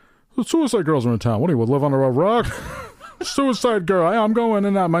 Yeah. The suicide girls are in town. What do you, live under a rock? Suicide girl. Hey, I'm going in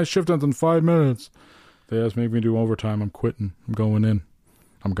and out. My shift ends in 5 minutes. They asked me if we do overtime. I'm quitting. I'm going in.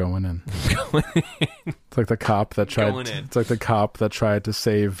 It's like the cop that tried. It's like the cop that tried to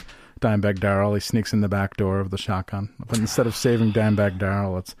save Dimebag Darrell. He sneaks in the back door of the shotgun, but instead of saving Dimebag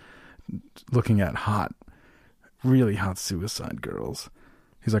Darrell, it's looking at really hot suicide girls.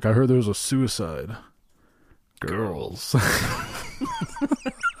 He's like, I heard there was a suicide girls.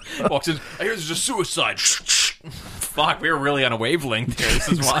 Walks in. I hear there's a suicide. Fuck, we were really on a wavelength here. This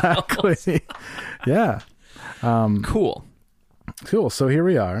is exactly. Wild. Yeah. Cool. So here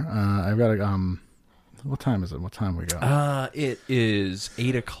we are. I've got a what time is it? What time we got? It is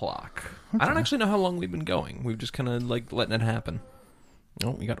 8:00. Okay. I don't actually know how long we've been going. We've just kind of like letting it happen.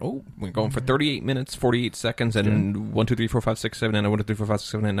 We're going for 38 minutes, 48 seconds, and 1, 2, 3, 4, 5, 6, 7, 8, 1, 2, 3, 4, 5,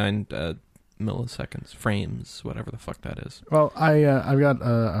 6, 7, 8, 9 milliseconds, frames, whatever the fuck that is. Well, I've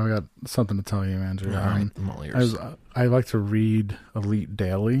got something to tell you, Andrew. All right, I'm all ears. I like to read Elite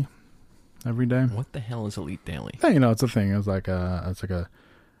Daily every day. What the hell is Elite Daily? Yeah, it's a thing. It's like a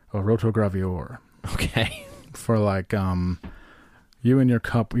rotogravure. Okay. For like you and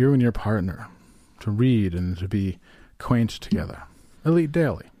your partner to read and to be quaint together. Elite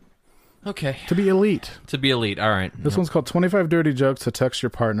Daily. Okay. To be elite. All right. This one's called 25 Dirty Jokes to Text Your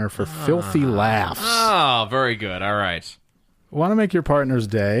Partner for Filthy Laughs. Oh, very good. All right. Want to make your partner's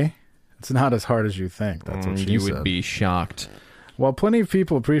day? It's not as hard as you think. That's what she said. You would be shocked. While plenty of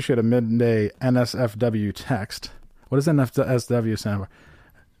people appreciate a midday NSFW text, what does NSFW stand for?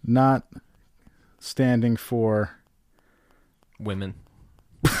 Not standing for women.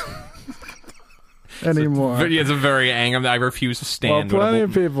 Anymore. It's a very angry. I refuse to stand. Well, plenty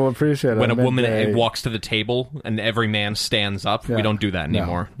of people appreciate it. When a woman walks to the table and every man stands up, we don't do that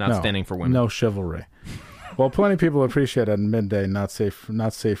anymore. Not standing for women. No chivalry. Well, plenty of people appreciate it midday. Not safe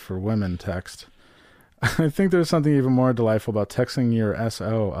for women text. I think there's something even more delightful about texting your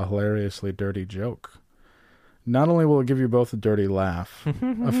SO a hilariously dirty joke. Not only will it give you both a dirty laugh,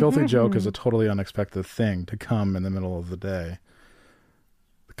 a filthy joke is a totally unexpected thing to come in the middle of the day.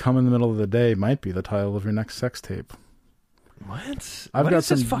 Come in the middle of the day might be the title of your next sex tape. What? What is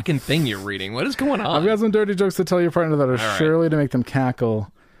this fucking thing you're reading? What is going on? I've got some dirty jokes to tell your partner that are surely to make them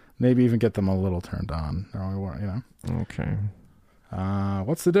cackle, maybe even get them a little turned on. Okay.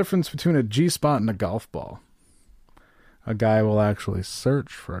 What's the difference between a G-spot and a golf ball? A guy will actually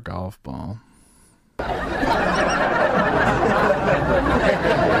search for a golf ball. Can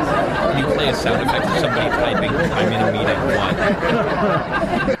you play a sound effect of somebody typing, I'm in a meeting,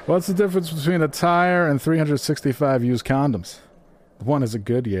 what? What's the difference between a tire and 365 used condoms? One is a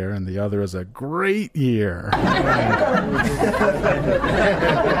good year and the other is a great year.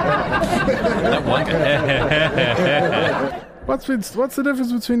 What's the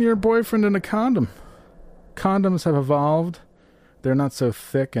difference between your boyfriend and a condom? Condoms have evolved. They're not so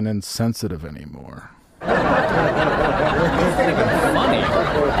thick and insensitive anymore. That's not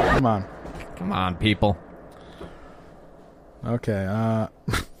even funny. Come on, people. Okay,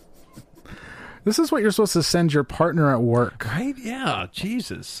 this is what you're supposed to send your partner at work. Right? Yeah,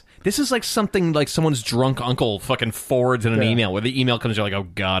 Jesus. This is like something like someone's drunk uncle fucking forwards in an email, where the email comes, you're like, oh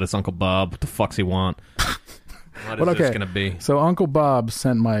God, it's Uncle Bob. What the fuck's he want? What is this going to be? So Uncle Bob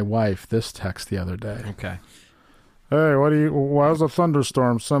sent my wife this text the other day. Okay. Hey, why is a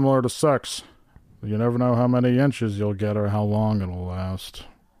thunderstorm similar to sex? You never know how many inches you'll get or how long it'll last.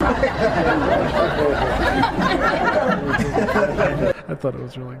 I thought it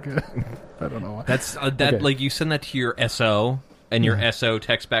was really good. I don't know why. That's like you send that to your SO, and your SO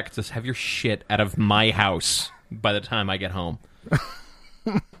texts back and says, "Have your shit out of my house by the time I get home."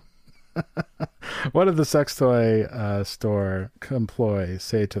 What did the sex toy store employee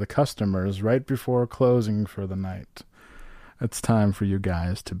say to the customers right before closing for the night? It's time for you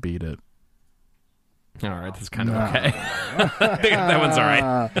guys to beat it. All right, that's kind of okay. I think that one's all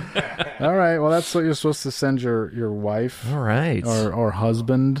right. All right, well, that's what you're supposed to send your wife, all right, or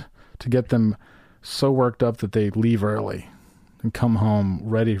husband, to get them so worked up that they leave early and come home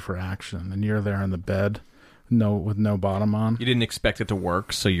ready for action. And you're there in the bed, with no bottom on. You didn't expect it to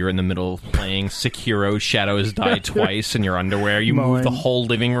work, so you're in the middle of playing Sekiro Shadows Die Twice in your underwear. You moved the whole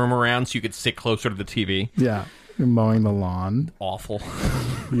living room around so you could sit closer to the TV. Yeah. You're mowing the lawn. Awful.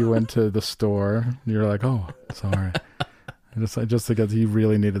 You went to the store. You're like, oh, sorry. just because you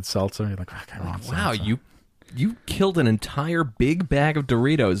really needed seltzer. You're like, I want seltzer. Wow, you killed an entire big bag of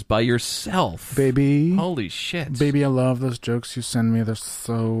Doritos by yourself. Baby. Holy shit. Baby, I love those jokes you send me. They're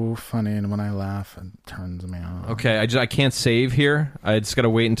so funny, and when I laugh, it turns me on. Okay, I can't save here. I just got to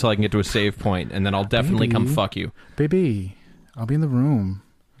wait until I can get to a save point, and then I'll definitely come fuck you. Baby, I'll be in the room.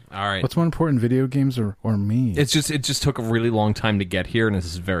 All right. What's more important, video games or me? It just took a really long time to get here, and this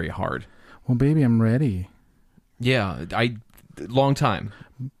is very hard. Well, baby, I'm ready. Yeah, long time.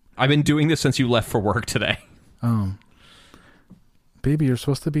 I've been doing this since you left for work today. Oh. Baby, you're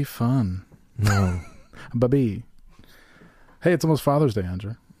supposed to be fun. No. Baby. Hey, it's almost Father's Day,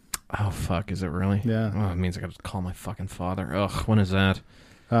 Andrew. Oh, fuck, is it really? Yeah. Oh, it means I got to call my fucking father. Ugh, when is that?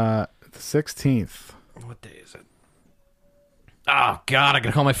 The 16th. What day is it? Oh, God, I got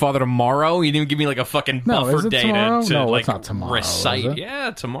to call my father tomorrow? You didn't even give me, like, a fucking buffer day to no, like, it's not tomorrow, recite. is it?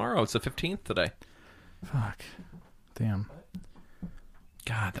 Yeah, tomorrow. It's the 15th today. Fuck. Damn.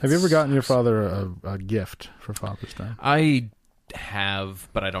 God, have you ever gotten your father a gift for Father's Day? I have,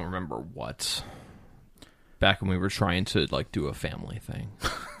 but I don't remember what. Back when we were trying to like do a family thing.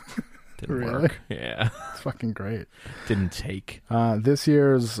 Didn't really? work. Yeah. It's fucking great. Didn't take. This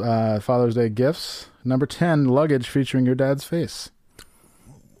year's Father's Day gifts, number 10, luggage featuring your dad's face.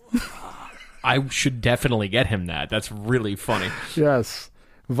 I should definitely get him that. That's really funny. Yes.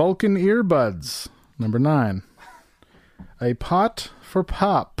 Vulcan earbuds, number 9. A pot for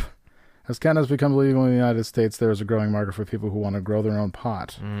pop. As cannabis becomes legal in the United States, there is a growing market for people who want to grow their own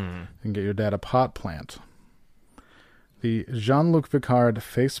pot. You can get your dad a pot plant. The Jean-Luc Picard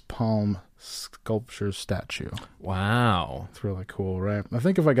facepalm sculpture statue. Wow. It's really cool, right? I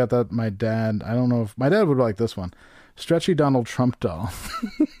think if I got that, my dad, I don't know if my dad would like this one. Stretchy Donald Trump doll.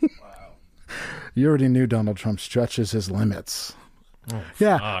 Wow. You already knew Donald Trump stretches his limits. Oh,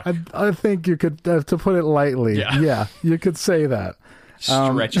 yeah, I think you could, to put it lightly, yeah you could say that.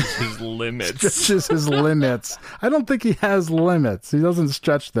 Stretches his limits. Stretches his limits. I don't think he has limits. He doesn't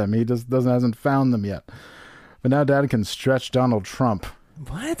stretch them. He just hasn't found them yet. But now Dad can stretch Donald Trump.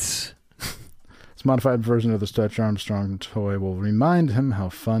 What? This modified version of the Stretch Armstrong toy will remind him how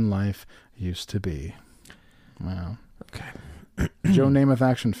fun life used to be. Wow. Okay. Joe Namath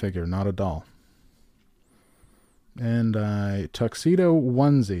action figure, not a doll. And a tuxedo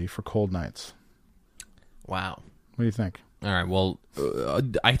onesie for cold nights. Wow. What do you think? All right, well,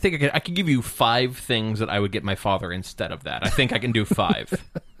 I think I could give you 5 things that I would get my father instead of that. I think I can do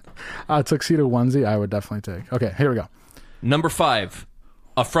 5. Tuxedo onesie, I would definitely take. Okay, here we go. Number 5,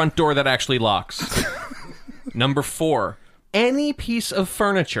 a front door that actually locks. Number 4, any piece of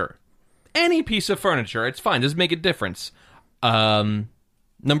furniture. Any piece of furniture, it's fine. Doesn't make a difference.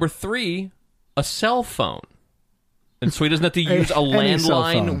 Number 3, a cell phone. And so he doesn't have to use a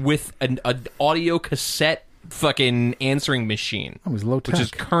landline with an audio cassette fucking answering machine. Oh, he's low tech. Which is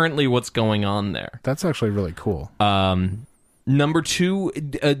currently what's going on there. That's actually really cool. Number 2,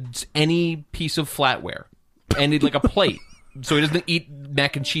 any piece of flatware. And like a plate. So he doesn't eat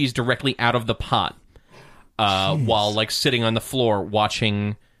mac and cheese directly out of the pot. While like sitting on the floor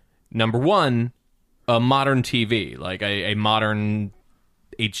watching, number 1, a modern TV. Like a modern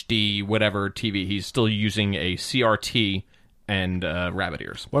HD whatever TV. He's still using a CRT and rabbit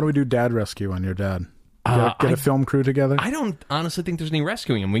ears. Why don't we do Dad Rescue on your dad? Get a film crew together? I don't honestly think there's any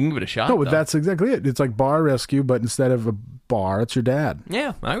rescuing him. We can give it a shot. No, but that's exactly it. It's like bar rescue, but instead of a bar, it's your dad.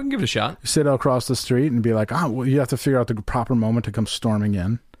 Yeah, I can give it a shot. You sit across the street and be like, well, you have to figure out the proper moment to come storming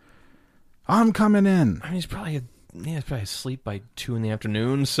in. I'm coming in. I mean, he's probably asleep by 2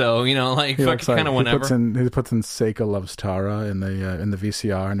 p.m, so, you know, like, fucking kind of whenever. He puts in Seika Loves Tara in the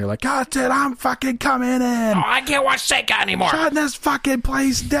VCR, and you're like, God, dude, I'm fucking coming in. Oh, I can't watch Seika anymore. Shut this fucking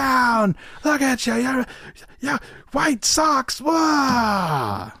place down. Look at you. Yeah, white socks. Whoa.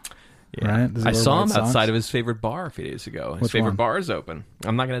 Yeah. Right? I saw him outside of his favorite bar a few days ago. His favorite bar is open.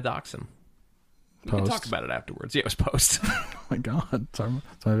 I'm not going to dox him. We can talk about it afterwards. Yeah, it was Post. Oh, my God. It's my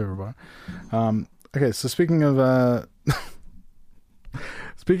favorite bar. Okay, so speaking of... bars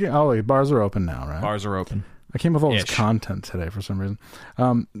are open now, right? Bars are open. I came with all this content today for some reason.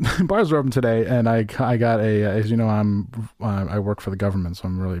 Bars are open today, and I got as you know, I work for the government, so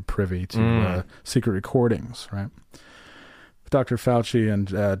I'm really privy to secret recordings, right? Dr. Fauci and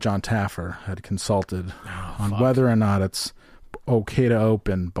John Taffer had consulted on whether or not it's okay to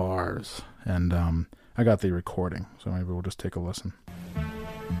open bars, and I got the recording, so maybe we'll just take a listen.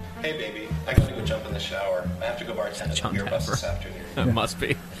 Hey, baby, I gotta go jump in the shower. I have to go bartend at the beer bus this afternoon. It must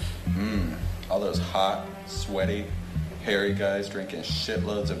be. All those hot, sweaty, hairy guys drinking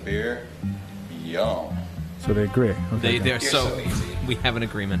shitloads of beer. Yum. So they agree. Okay, They're You're so easy. we have an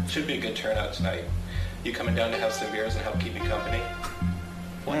agreement. Should be a good turnout tonight. You coming down to have some beers and help keep you company?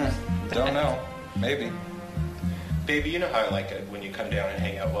 Don't know. Maybe. Baby, you know how I like it when you come down and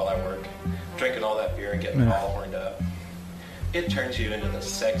hang out while I work. Drinking all that beer and getting all horned up. It turns you into the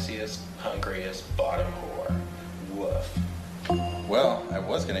sexiest, hungriest bottom whore. Woof. Well, I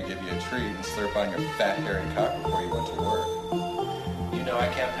was gonna give you a treat and slurp on your fat, hairy cock before you went to work. You know I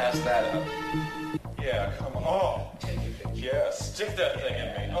can't pass that up. Yeah, come on. Yeah, stick that thing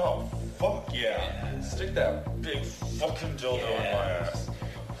in me. Oh, fuck yeah. Stick that big fucking dildo in my ass.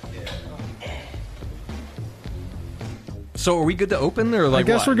 So are we good to open or like? I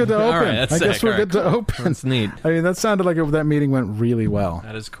guess what? we're good to open. All right, that's I sick. guess we're All good right, to cool. open. That's neat. I mean, that sounded like that meeting went really well.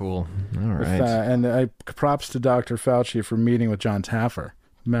 That is cool. All right. And props to Dr. Fauci for meeting with John Taffer,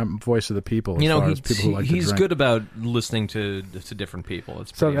 voice of the people. As You know, far as people who like to he's drink. good about listening to different people.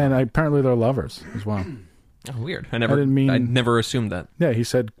 It's So, pretty and apparently they're lovers as well. oh, weird. I didn't mean- I never assumed that. Yeah, he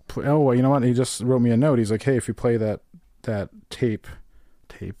said, "Oh, well, you know what?" He just wrote me a note. He's like, "Hey, if you play that tape,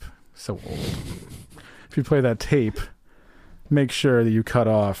 so old. If you play that tape, make sure that you cut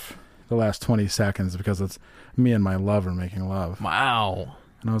off the last 20 seconds because it's me and my lover making love." Wow.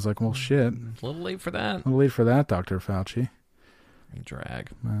 And I was like, "Well, shit, A little late for that. a little late for that, Dr. Fauci." Drag.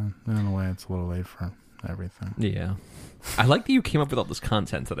 In a way, it's a little late for everything. Yeah. I like that you came up with all this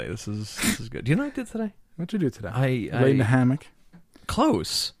content today. This is good. Do you know what I did today? What'd you do today? I Laid in a hammock.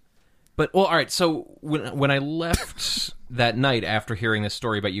 Close. But, well, all right, so when I left that night after hearing this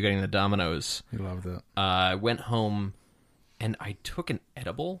story about you getting the Domino's... You loved it. I went home, and I took an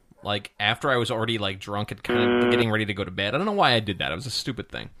edible, like, after I was already, like, drunk and kind of getting ready to go to bed. I don't know why I did that. It was a stupid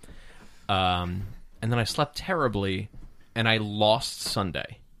thing. And then I slept terribly, and I lost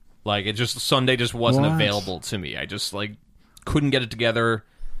Sunday. Like, Sunday just wasn't What? available to me. I just, like, couldn't get it together,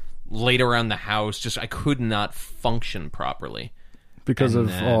 laid around the house. I could not function properly. Because And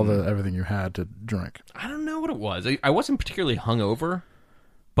of then- everything you had to drink. I don't know what it was. I wasn't particularly hungover,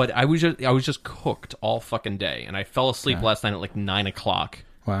 but I was just cooked all fucking day, and I fell asleep last night at like 9 o'clock.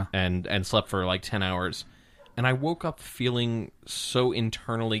 Wow. And slept for like 10 hours, and I woke up feeling so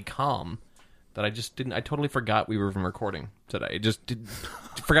internally calm that I totally forgot we were even recording today.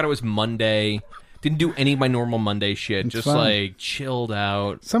 Forgot it was Monday. Didn't do any of my normal Monday shit. It's just fine. like chilled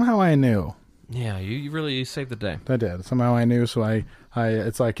out. Somehow I knew. Yeah, you really saved the day. I did. Somehow I knew. So I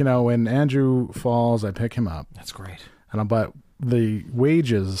it's like, when Andrew falls, I pick him up. That's great. But the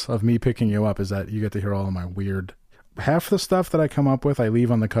wages of me picking you up is that you get to hear all of my weird. Half the stuff that I come up with, I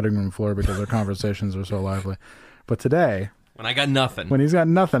leave on the cutting room floor because our conversations are so lively. But today, when I got nothing, when he's got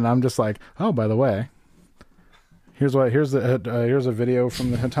nothing, I'm just like, oh, by the way, here's a video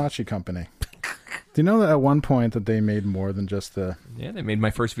from the Hitachi company. Do you know that at one point that they made more than just the... Yeah, they made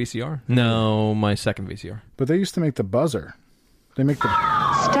my first VCR. No, my second VCR. But they used to make the buzzer. They make the...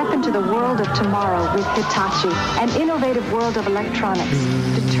 Step into the world of tomorrow with Hitachi, an innovative world of electronics,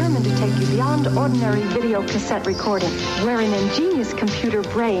 determined to take you beyond ordinary video cassette recording, where an ingenious computer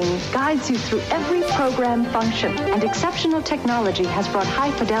brain guides you through every program function, and exceptional technology has brought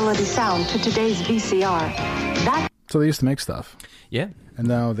high-fidelity sound to today's VCR. So they used to make stuff. Yeah. And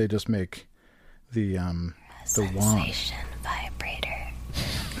now they just make the wand. Sensation vibrator.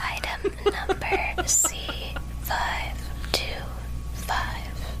 Item number C525.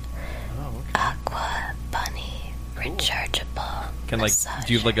 Aqua Bunny rechargeable.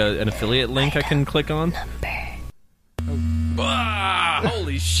 Do you have like an affiliate link I can click on?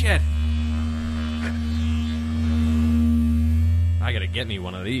 Holy shit! I gotta get me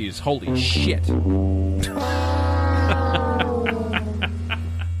one of these. Holy shit!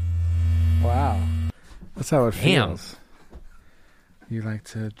 Wow. That's how it Damn. feels. You like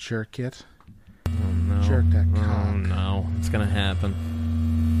to jerk it? Oh, no. Jerk that cock. Oh no, it's gonna happen.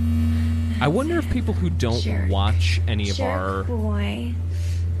 I wonder if people who don't watch any of our... boy.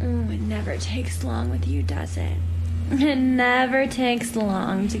 It never takes long with you, does it? It never takes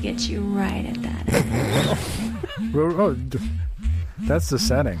long to get you right at that. Oh, that's the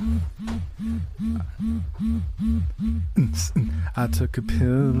setting. I took a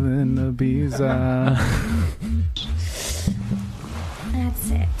pill in Ibiza.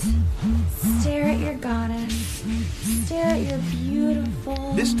 That's it. Stare at your goddess. Stare at your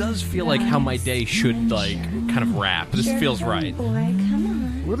beautiful... This does feel like how my day should, like, kind of wrap. This feels right. Boy, come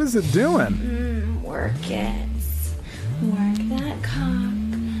on. What is it doing? Work it. Work that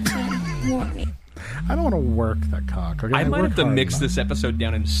cock. Warm me. I don't want to work that cock. Okay? I might have to mix enough. this episode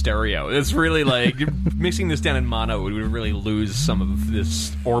down in stereo. It's really like mixing this down in mono would really lose some of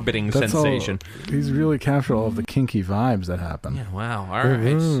this orbiting sensation. He's really captured all of the kinky vibes that happen. Yeah, wow. All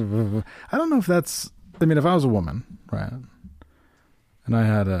right. I don't know if that's. I mean, if I was a woman, right, and I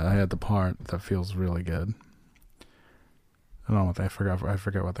had the part that feels really good. I don't know what I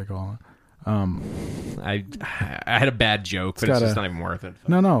forget what they call it. I had a bad joke, but it's just not even worth it.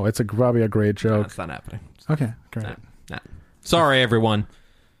 No, it's probably a great joke. No, it's not happening. Okay, great. Nah. Sorry, everyone.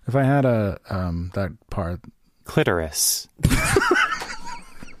 If I had that part, clitoris.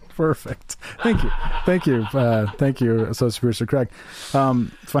 Perfect. Thank you, Associate Producer Craig.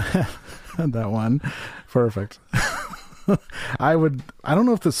 If I had that one, perfect. I don't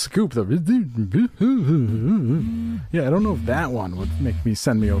know if the scoop though. Yeah, I don't know if that one would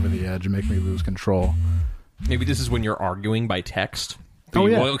send me over the edge and make me lose control. Maybe this is when you're arguing by text. Oh,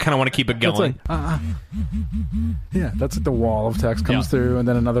 you yeah. kind of want to keep it going. Yeah, that's like the wall of text comes through, and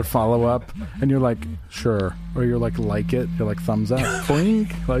then another follow up, and you're like, sure, or you're like it, you're like thumbs up,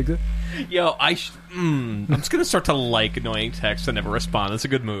 boink, like it. Yo, I'm just gonna start to like annoying text and never respond. That's a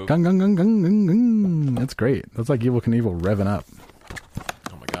good move. Gung, gung, gung, gung, gung, gung. That's great. That's like Evel Knievel revving up.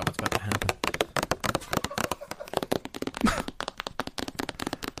 Oh my god, what's about to happen?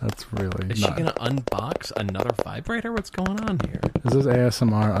 That's really. Is she gonna unbox another vibrator? What's going on here? Is this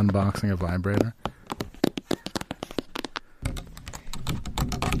ASMR unboxing a vibrator?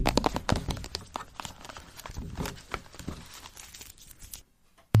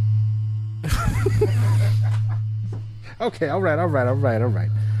 Okay, all right.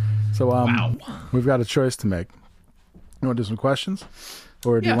 So, wow. We've got a choice to make. You want to do some questions?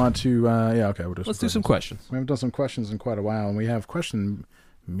 Or do you want to, okay, we'll do Let's do some questions. We haven't done some questions in quite a while, and we have question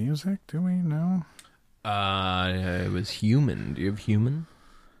music, do we? No? It was Human. Do you have Human?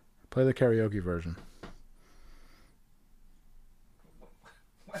 Play the karaoke version.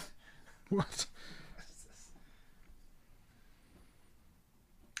 What?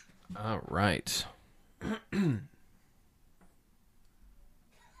 All right.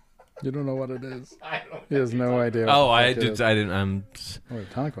 You don't know what it is. He has no idea. Oh, I didn't. Oh, a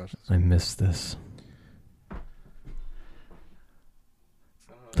ton of questions. I missed this.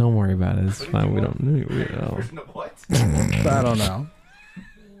 Don't worry about it. It's fine. We don't know. I don't know.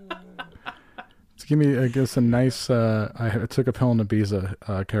 Just give me, I guess, a nice. I took a pill in Ibiza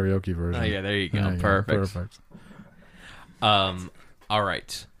karaoke version. Oh yeah, there you go. Yeah, Perfect. All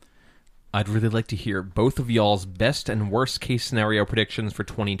right. I'd really like to hear both of y'all's best and worst case scenario predictions for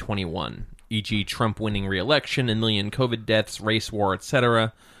 2021, e.g. Trump winning re-election, a million COVID deaths, race war,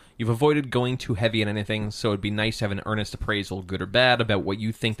 etc. You've avoided going too heavy on anything, so it'd be nice to have an earnest appraisal, good or bad, about what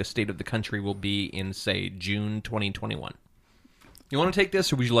you think the state of the country will be in, say, June 2021. You want to take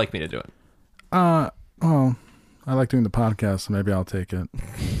this, or would you like me to do it? Well, I like doing the podcast, so maybe I'll take it.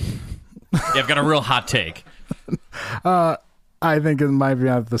 Yeah, I've got a real hot take. I think it might be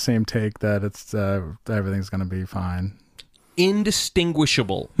the same take that it's everything's going to be fine.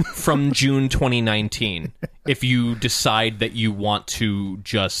 Indistinguishable from June 2019 if you decide that you want to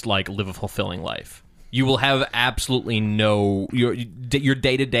just like live a fulfilling life. You will have absolutely no... Your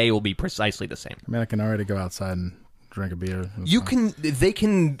day-to-day will be precisely the same. I mean, I can already go outside and drink a beer. They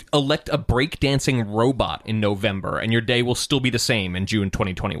can elect a breakdancing robot in November, and your day will still be the same in June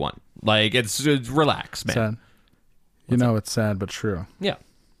 2021. Like, it's relax, man. Sad. It's sad but true. Yeah.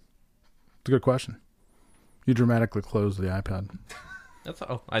 It's a good question. You dramatically closed the iPad. That's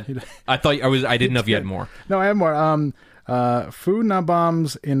I thought I didn't know if you had more. No, I have more. Food not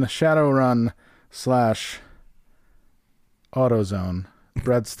bombs in Shadowrun / AutoZone.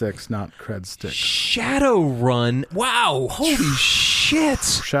 Breadsticks, not cred sticks. Shadowrun. Wow. Holy shit.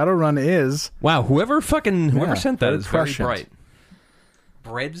 Shadowrun is. Wow. Whoever sent that is very prescient. bright.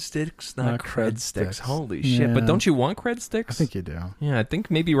 Breadsticks, not cred sticks. Holy Yeah. shit! But don't you want cred sticks? I think you do. Yeah, I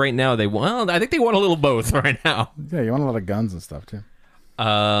think maybe right now they want. Well, I think they want a little both right now. Yeah, you want a lot of guns and stuff too.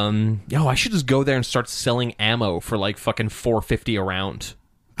 I should just go there and start selling ammo for like fucking $4.50 a round.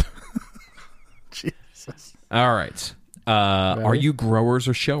 Jesus. All right. Are you growers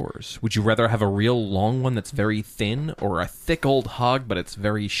or showers? Would you rather have a real long one that's very thin, or a thick old hog but it's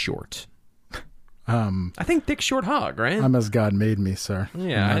very short? I think thick, short hog, right? I'm as God made me, sir.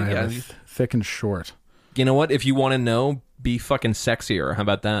 Yeah, thick and short. You know what? If you want to know, be fucking sexier. How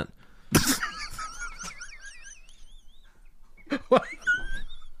about that?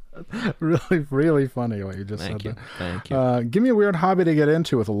 Really, really funny what you just said. Thank you. Give me a weird hobby to get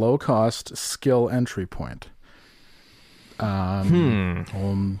into with a low-cost skill entry point. Could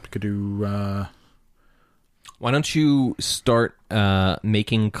do Why don't you start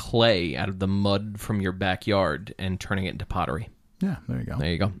making clay out of the mud from your backyard and turning it into pottery? Yeah, there you go.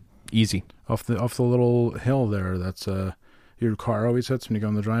 There you go. Easy. Off the little hill there. That's your car always hits when you go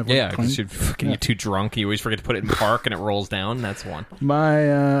in the driveway. Yeah, because you're too drunk. You always forget to put it in park and it rolls down. That's one.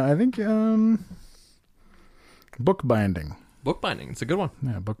 I think bookbinding. Bookbinding. It's a good one.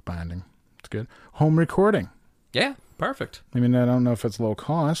 Yeah, bookbinding. It's good. Home recording. Yeah, perfect. I mean, I don't know if it's low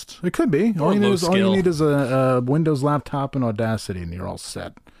cost. It could be. Or All you low need is a Windows laptop and Audacity, and you're all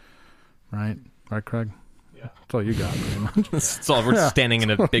set. Right? Right, Craig? Yeah. That's all you got, pretty much. That's all. We're standing in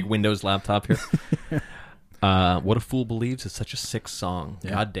a big Windows laptop here. What a Fool Believes is such a sick song.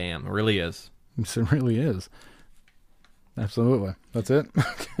 Yeah. God damn. It really is. It really is. Absolutely. That's it?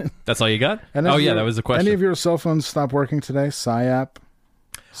 That's all you got? That was the question. Any of your cell phones stop working today? PSYOP?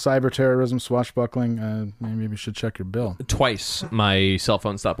 Cyber terrorism, swashbuckling. Maybe you should check your bill. Twice my cell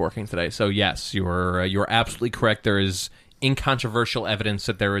phone stopped working today. So yes, you're absolutely correct. There is incontroversial evidence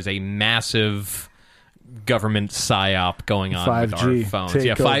that there is a massive government psyop going on 5G with our phones.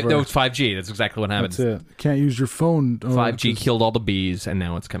 Yeah, 5G. That's exactly what happens. That's it. Can't use your phone. 5G killed all the bees, and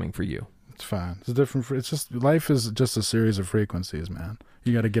now it's coming for you. It's fine. It's different. It's just life is just a series of frequencies, man.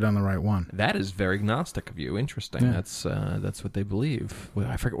 You got to get on the right one. That is very Gnostic of you. Interesting. Yeah. That's what they believe.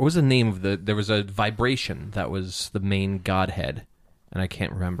 I forget what was the name of the. There was a vibration that was the main godhead, and I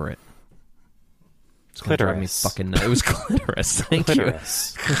can't remember it. It's gonna drive me fucking nuts. It was clitoris. Thank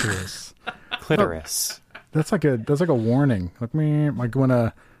clitoris. you. Clitoris. Clitoris. That's like a warning. Like when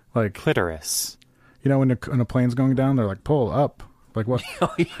a clitoris. You know when a plane's going down, they're like pull up. Like what?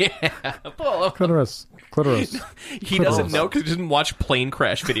 Oh yeah, pull up. Clitoris. He doesn't know because he doesn't watch plane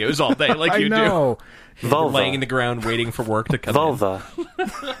crash videos all day like you do. Vulva. Laying in the ground waiting for work to come Vulva. in.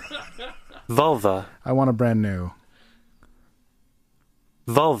 Vulva. I want a brand new.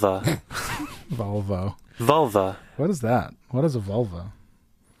 Vulva. Volvo. Vulva. What is that? What is a vulva?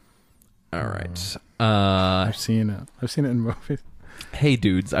 All right. I've seen it. I've seen it in movies. Hey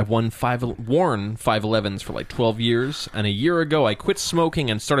dudes, I've worn 511s for like 12 years, and a year ago I quit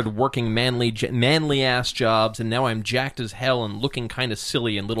smoking and started working manly ass jobs, and now I'm jacked as hell and looking kind of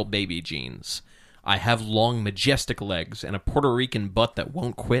silly in little baby jeans. I have long, majestic legs and a Puerto Rican butt that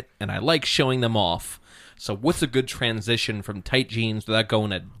won't quit, and I like showing them off. So what's a good transition from tight jeans without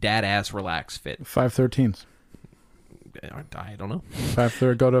going a dad ass relax fit? 513s. I don't know.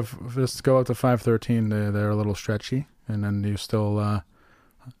 Go up to 513. They're a little stretchy. And then you still,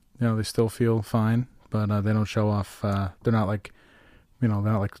 they still feel fine, but they don't show off. They're not like, they're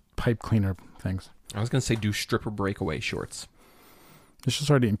not like pipe cleaner things. I was going to say do stripper breakaway shorts. You should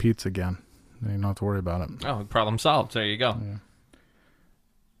start eating pizza again. You don't have to worry about it. Oh, problem solved. There you go. Yeah.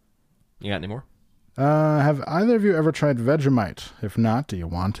 You got any more? Have either of you ever tried Vegemite? If not, do you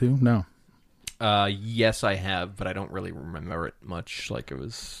want to? No. Yes, I have, but I don't really remember it much. Like it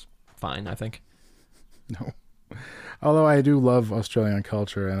was fine, I think. No. Although I do love Australian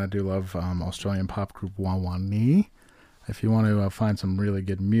culture, and I do love Australian pop group Wah-Wah-Nee. If you want to find some really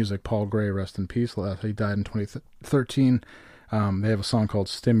good music, Paul Gray, rest in peace. He died in 2013. They have a song called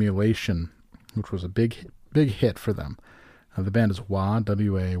Stimulation, which was a big hit for them. The band is Wah,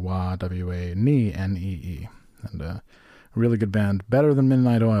 W-A, Wah, W-A-Nee, N-E-E. And a really good band. Better than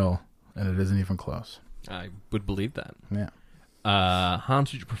Midnight Oil, and it isn't even close. I would believe that. Yeah.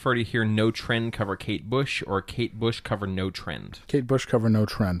 Hans, would you prefer to hear No Trend cover Kate Bush or Kate Bush cover No Trend? Kate Bush cover No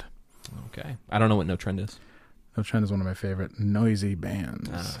Trend. Okay. I don't know what No Trend is. No Trend is one of my favorite noisy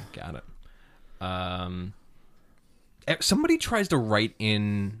bands. Got it. Somebody tries to write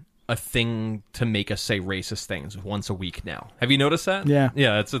in a thing to make us say racist things once a week now. Have you noticed that? Yeah.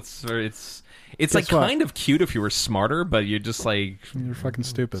 Yeah, it's like kind of cute if you were smarter, but you're just like you're fucking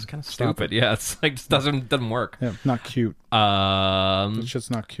stupid. It's kind of stupid. Yeah, it's like doesn't work. Yeah, not cute. That shit's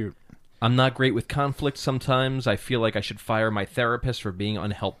not cute. I'm not great with conflict sometimes. I feel like I should fire my therapist for being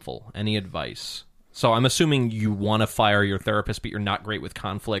unhelpful. Any advice? So I'm assuming you want to fire your therapist, but you're not great with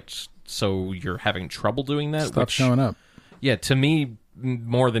conflict, so you're having trouble doing that. Stop showing up. Yeah, to me,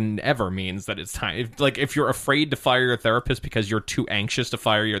 more than ever means that it's time. Like, if you're afraid to fire your therapist because you're too anxious to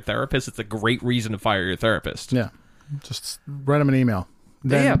fire your therapist, it's a great reason to fire your therapist. Yeah. Just write them an email.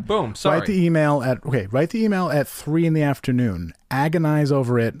 Then boom, sorry. Write the email at 3 p.m. Agonize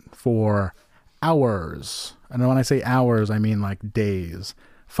over it for hours. And when I say hours, I mean like days.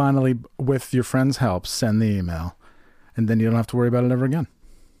 Finally, with your friend's help, send the email. And then you don't have to worry about it ever again.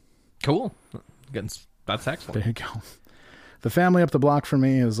 Cool. That's excellent. There you go. The family up the block for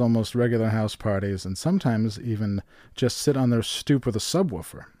me is almost regular house parties, and sometimes even just sit on their stoop with a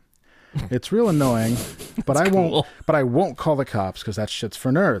subwoofer. It's real annoying, but I won't call the cops because that shit's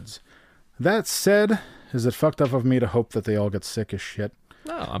for nerds. That said, Is it fucked up of me to hope that they all get sick as shit?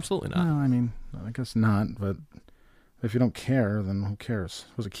 No, absolutely not. No, I mean, I guess not, but if you don't care, then who cares?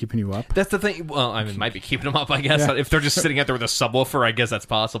 Was it keeping you up? That's the thing. Well, I mean, it might be keeping them up, I guess. Yeah. If they're just sitting out there with a subwoofer, I guess that's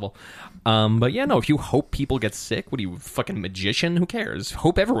possible. But yeah, no, if you hope people get sick, what are you, fucking magician? Who cares?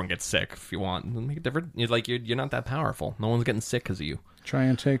 Hope everyone gets sick if you want. Make a difference. You're not that powerful. No one's getting sick because of you. Try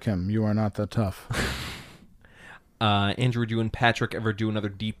and take him. You are not that tough. Andrew, would you and Patrick ever do another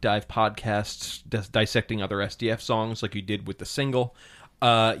deep dive podcast dissecting other SDF songs like you did with the single?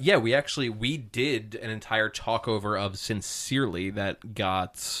 Yeah, we did an entire talkover of Sincerely that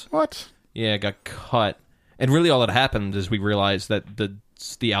got... What? Yeah, got cut. And really all that happened is we realized that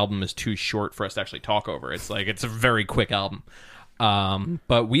the album is too short for us to actually talk over. It's a very quick album.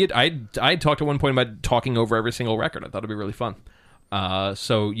 But I talked at one point about talking over every single record. I thought it'd be really fun.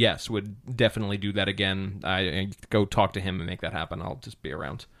 So yes, would definitely do that again. I go talk to him and make that happen. I'll just be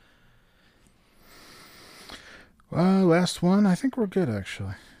around. Last one. I think we're good, actually.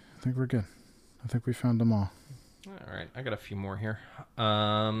 I think we're good. I think we found them all. All right. I got a few more here.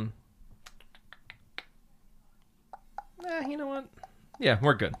 You know what? Yeah,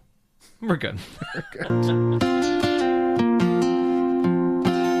 we're good. We're good.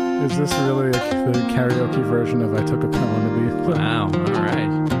 Is this really the karaoke version of I Took a Pill in the Beat? Wow. All right.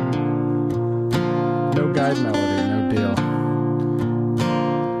 No guide melody. No deal.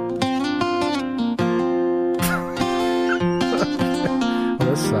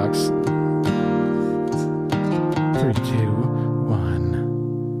 This sucks. 3, 2, 1.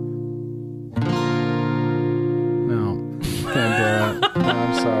 No, can't do it. No,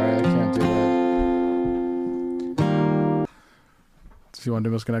 I'm sorry, I can't do it. Do you want to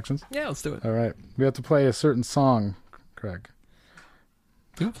do Misconnections? Yeah, let's do it. All right, we have to play a certain song, Craig.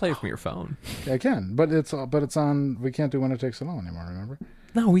 You can play it from your phone. I can, but it's on. We can't do Winner Takes It All anymore. Remember?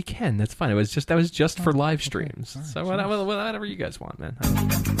 No, we can. That's fine. That was just for live streams. Okay. So whatever you guys want, man.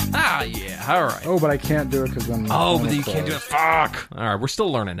 Yeah. All right. Oh, but I can't do it because then. Oh, but you can't do it. Fuck. All right, we're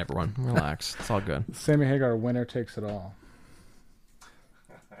still learning, everyone. Relax. It's all good. Sammy Hagar, Winner Takes It All.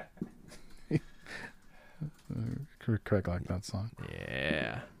 Craig like that song.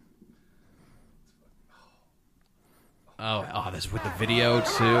 Yeah. Oh, this with the video too.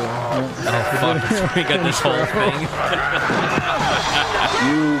 Oh fuck! We got this whole thing.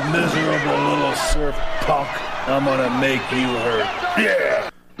 You miserable little surf punk! I'm gonna make you hurt. Yeah.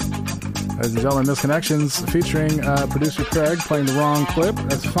 Ladies and gentlemen, Misconnections featuring producer Craig playing the wrong clip.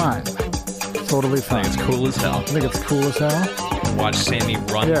 That's fine. Totally fine. I think it's cool as hell. I think it's cool as hell. Watch Sammy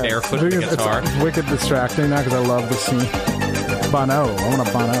run barefoot with the guitar. It's wicked distracting now because I love the scene. Bono. I want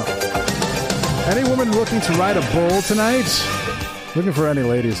to Bono. Any woman looking to ride a bull tonight? Looking for any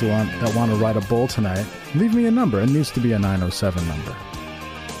ladies that want to ride a bull tonight? Leave me a number. It needs to be a 907 number.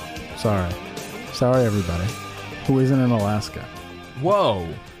 Sorry, everybody who isn't in Alaska. Whoa.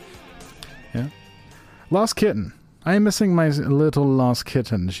 Yeah. Lost kitten. I am missing my little lost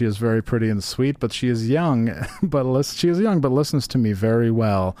kitten. She is very pretty and sweet, but she is young. but listens to me very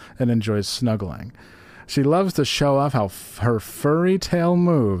well and enjoys snuggling. She loves to show off how her furry tail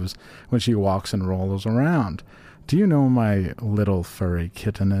moves when she walks and rolls around. Do you know who my little furry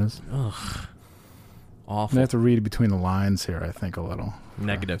kitten is? Ugh. Awful. I have to read between the lines here, I think, a little.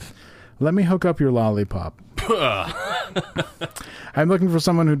 Negative. Let me hook up your lollipop. I'm looking for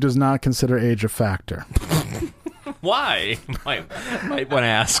someone who does not consider age a factor. Why? Might want to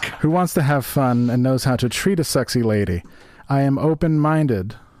ask. Who wants to have fun and knows how to treat a sexy lady. I am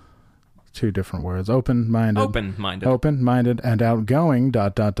open-minded. 2 different words. Open-minded. Open-minded. Open-minded and outgoing ...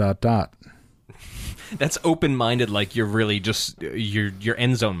 That's open-minded, like you're really just you're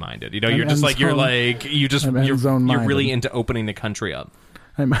end zone minded. You know, you're just like you're really into opening the country up.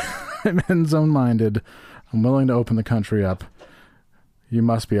 I'm end zone minded. I'm willing to open the country up. You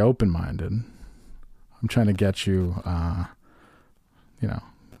must be open-minded. I'm trying to get you,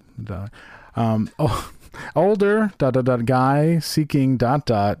 older ... guy seeking ...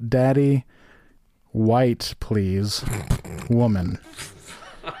 daddy, white, please, woman.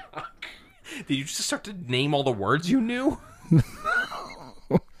 Did you just start to name all the words you knew?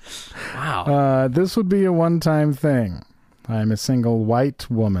 Wow. This would be a one-time thing. I'm a single white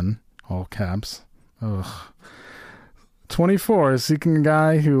woman, all caps. Ugh. 24, seeking a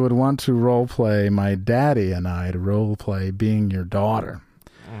guy who would want to role-play my daddy and I to role-play being your daughter.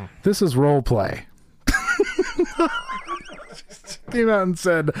 This is role-play. Came out and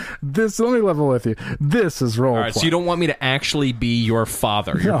said, let me level with you. This is role-play. All right, so you don't want me to actually be your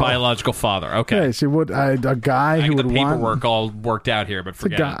father, your biological father. Okay. Yeah, she would. A guy who would want... the paperwork all worked out here, but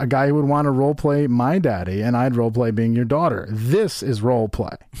forget it. A guy who would want to role-play my daddy and I'd role-play being your daughter. This is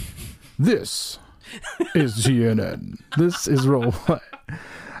role-play. This is CNN. This is role play.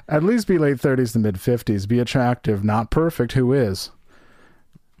 At least be late 30s to mid 50s. Be attractive, not perfect. Who is?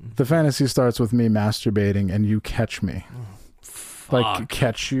 The fantasy starts with me masturbating and you catch me. Like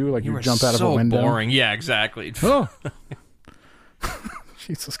catch you, like you jump out of a window. So boring. Yeah, exactly. Oh,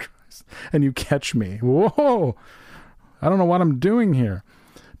 Jesus Christ! And you catch me. Whoa! I don't know what I'm doing here.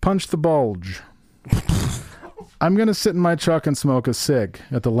 Punch the bulge. I'm gonna sit in my truck and smoke a cig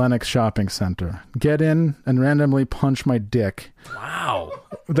at the Lenox Shopping Center. Get in and randomly punch my dick. Wow.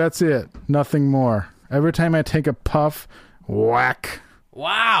 That's it. Nothing more. Every time I take a puff, whack.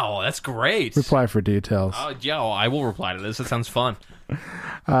 Wow, that's great. Reply for details. Yo, I will reply to this. It sounds fun.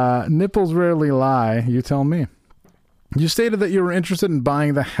 Nipples rarely lie. You tell me. You stated that you were interested in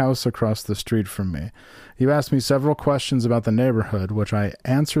buying the house across the street from me. You asked me several questions about the neighborhood, which I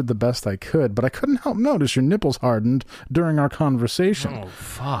answered the best I could, but I couldn't help notice your nipples hardened during our conversation. Oh,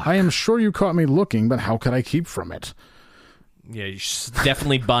 fuck. I am sure you caught me looking, but how could I keep from it? Yeah, you're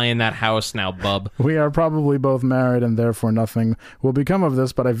definitely buying that house now, bub. We are probably both married, and therefore nothing will become of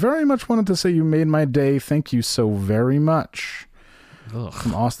this, but I very much wanted to say you made my day. Thank you so very much. Ugh.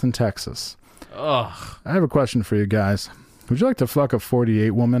 From Austin, Texas. Ugh. I have a question for you guys. Would you like to fuck a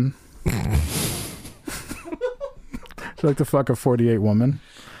 48 woman? Would you like to fuck a 48 woman?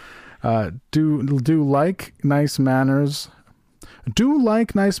 Do like nice manners. Do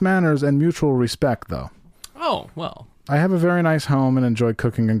like nice manners and mutual respect, though. Oh, well. I have a very nice home and enjoy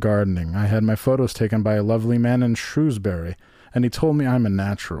cooking and gardening. I had my photos taken by a lovely man in Shrewsbury, and he told me I'm a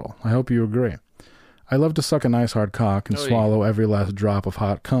natural. I hope you agree. I love to suck a nice hard cock and swallow every last drop of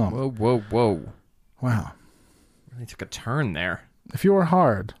hot cum. Whoa, whoa, whoa. Wow. Really took a turn there. If you are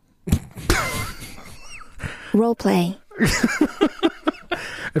hard... Role play.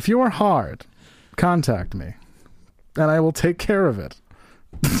 If you are hard, contact me, and I will take care of it.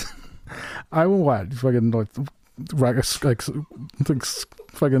 I will what? Fucking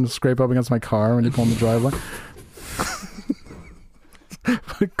fucking scrape up against my car when you pull in the driveway.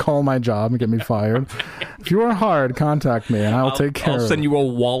 Call my job and get me fired. If you are hard, contact me, and I'll take care of it. I'll send you a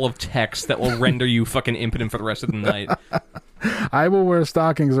wall of text that will render you fucking impotent for the rest of the night. I will wear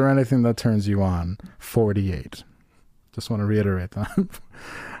stockings or anything that turns you on. 48. Just want to reiterate that.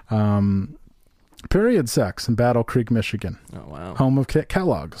 Period sex in Battle Creek, Michigan. Oh, wow. Home of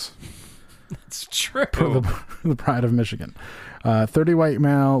Kellogg's. That's true. The pride of Michigan. 30 white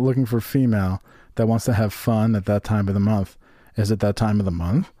male looking for female that wants to have fun at that time of the month. Is it that time of the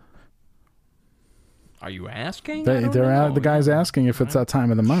month? Are you asking? The guy's asking if it's that time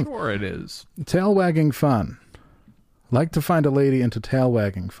of the month. Sure it is. Tail wagging fun. Like to find a lady into tail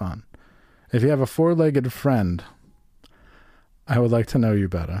wagging fun. If you have a four-legged friend, I would like to know you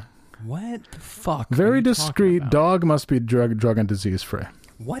better. What the fuck? Very discreet. Dog must be drug and disease free.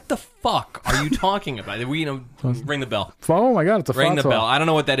 What the fuck are you talking about? We, ring the bell. Oh my god, it's a ring fata. the bell. I don't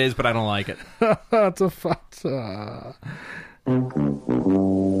know what that is, but I don't like it. It's a fata.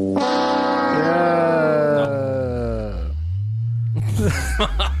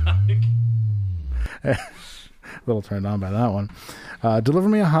 Yeah. A little turned on by that one. Deliver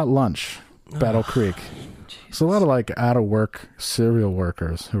me a hot lunch. Battle Creek. So a lot of like out of work serial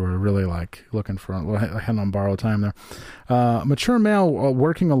workers who are really like looking for heading on borrowed time there. Mature male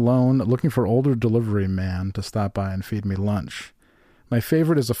working alone, looking for older delivery man to stop by and feed me lunch. My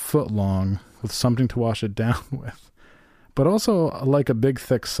favorite is a foot long with something to wash it down with, but also like a big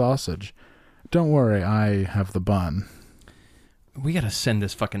thick sausage. Don't worry, I have the bun. We gotta send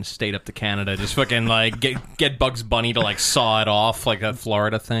this fucking state up to Canada. Just fucking like get Bugs Bunny to like saw it off like that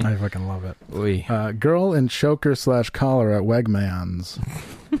Florida thing. I fucking love it. Oy. Girl in choker/collar at Wegmans.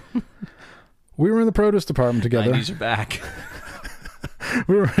 We were in the produce department together. 90s are back.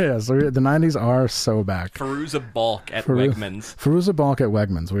 The 90s are so back. Fairuza Balk at Wegmans. Fairuza Balk at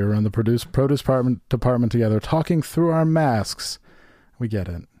Wegmans. We were in the produce department together, talking through our masks. We get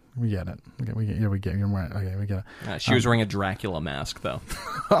it. We get it. We get you're right. Okay, we get it. She was wearing a Dracula mask, though.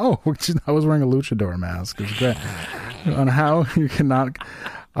 Oh, I was wearing a luchador mask. It was great. On how you cannot...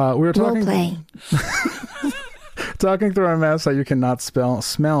 we were talking... Role play. Talking through our masks that you cannot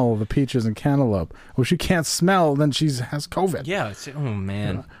smell the peaches and cantaloupe. Well, she can't smell, then she has COVID. Yeah. Oh,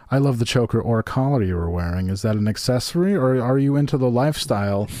 man. I love the choker or collar you were wearing. Is that an accessory, or are you into the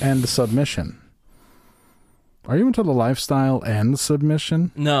lifestyle and submission? Are you into the lifestyle and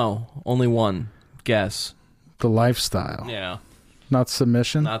submission? No, only one. Guess. The lifestyle. Yeah. Not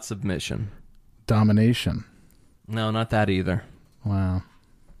submission? Not submission. Domination. No, not that either. Wow.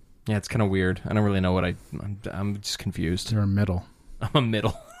 Yeah, it's kind of weird. I don't really know what I'm just confused. You're a middle. I'm a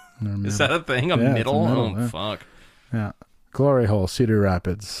middle. Is that a thing? A middle? It's a middle. Oh, yeah. fuck. Yeah. Glory Hole, Cedar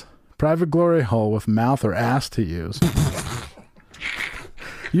Rapids. Private glory hole with mouth or ass to use.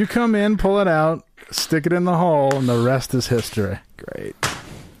 You come in, pull it out, stick it in the hole, and the rest is history. Great.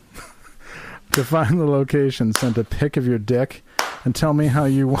 To find the location, send a pic of your dick and tell me how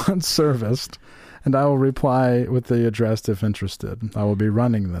you want serviced, and I will reply with the address if interested. I will be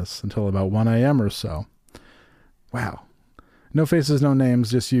running this until about 1 a.m. or so. Wow. No faces, no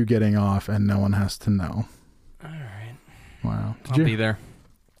names, just you getting off, and no one has to know. All right. Wow. I'll be there.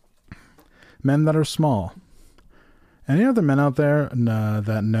 Men that are small. Any other men out there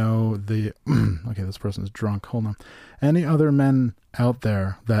that know the... okay, this person's drunk. Hold on. Any other men out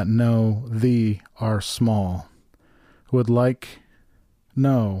there that know the are small would like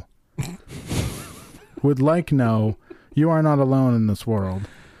know you are not alone in this world.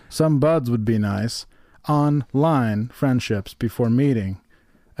 Some buds would be nice. Online friendships before meeting.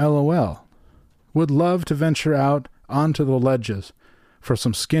 LOL. Would love to venture out onto the ledges for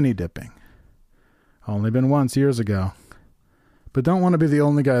some skinny dipping. Only been once years ago. But don't want to be the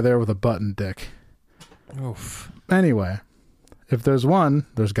only guy there with a button dick. Oof. Anyway, if there's one,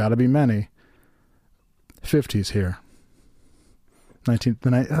 there's got to be many. 50s here. It's like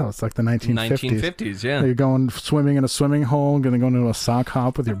the 1950s. 1950s, yeah. You're going swimming in a swimming hole, going to go into a sock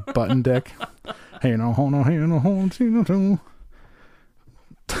hop with your button dick. Hey, no, hold on, hey, no, hold on.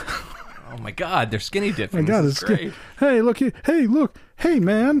 Oh my God, they're skinny dipping. My God, this is great. Hey, look, hey,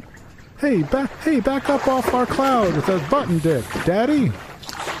 man. Hey, back up off our cloud with that button dick, Daddy.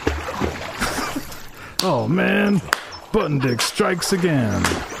 Oh man, button dick strikes again.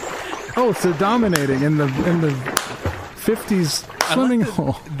 Oh, so dominating in the 50s swimming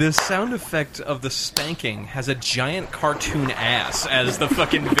hole. The sound effect of the spanking has a giant cartoon ass as the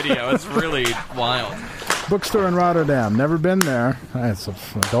fucking video. It's really wild. Bookstore in Rotterdam. Never been there. It's an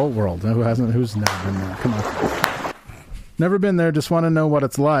adult world. Who's never been there? Come on. Never been there, just want to know what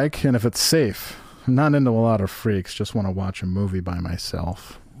it's like and if it's safe. I'm not into a lot of freaks, just want to watch a movie by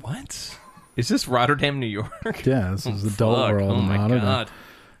myself. What? Is this Rotterdam, New York? Yeah, this is adult world. Oh my God.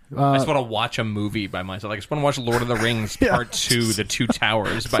 I just want to watch a movie by myself. I just want to watch Lord of the Rings Part 2, The Two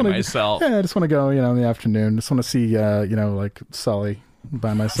Towers by myself. Yeah, I just want to go, in the afternoon. Just want to see, like Sully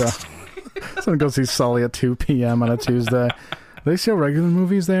by myself. Just want to go see Sully at 2 p.m. on a Tuesday. Do they show regular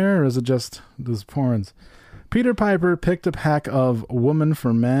movies there, or is it just those porns? Peter Piper picked a pack of Woman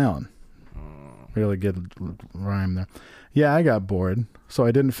for Man. Really good rhyme there. Yeah, I got bored, so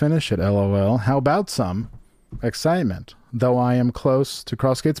I didn't finish it, LOL. How about some excitement? Though I am close to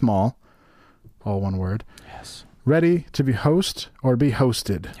Crossgates Mall. All one word. Yes. Ready to be host or be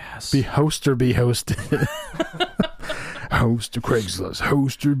hosted? Yes. Be host or be hosted. Host or Craigslist.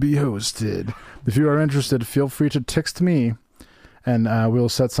 Host or be hosted. If you are interested, feel free to text me. And we'll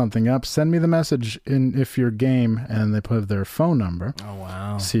set something up. Send me the message if you're game, and they put their phone number. Oh,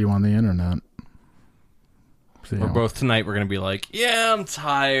 wow. See you on the internet. We're both tonight, we're going to be like, yeah, I'm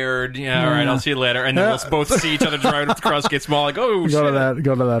tired. Yeah, all right, I'll see you later. And then we'll both see each other driving up the Crossgates Mall like, oh, shit.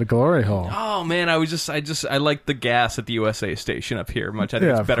 Go to that glory hole. Oh, man, I like the gas at the USA station up here much. I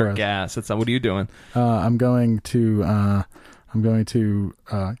think it's better gas. What are you doing? I'm going to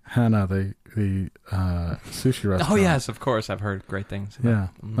Hana, the sushi restaurant. Oh yes, of course. I've heard great things. Yeah,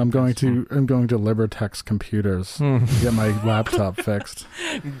 I'm going to Libertex Computers to get my laptop fixed.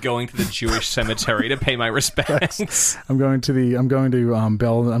 Going to the Jewish cemetery to pay my respects. I'm going to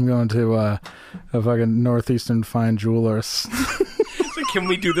a fucking Northeastern Fine Jewelers. So can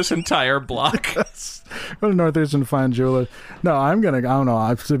we do this entire block? Go to Northeastern Fine Jewelers. No, I don't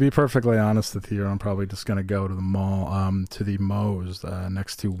know. To be perfectly honest with you, I'm probably just going to go to the mall, to the Moe's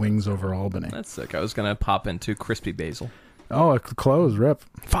next to Wings Over Albany. That's sick. I was going to pop into Crispy Basil. Oh, it closed. Rip.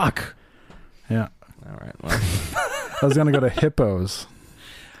 Fuck. Yeah. All right. Well, I was going to go to Hippos.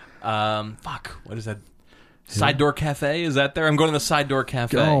 Fuck. What is that? Side Door Cafe? Is that there? I'm going to the Side Door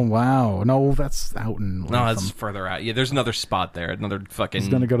Cafe. Oh, wow. No, that's out in... No, that's further out. Yeah, there's another spot there. Another fucking... He's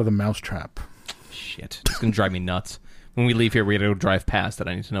going to go to the Mousetrap. Shit. It's going to drive me nuts. When we leave here, we got to drive past it.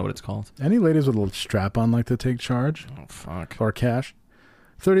 I need to know what it's called. Any ladies with a little strap on like to take charge? Oh, fuck. Or cash?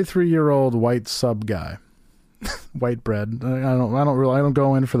 33-year-old white sub guy. White bread. I don't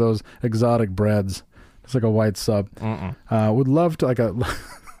go in for those exotic breads. It's like a white sub. Would love to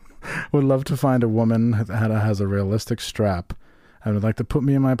find a woman that has a realistic strap and would like to put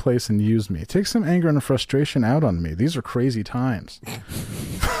me in my place and use me. Take some anger and frustration out on me. These are crazy times.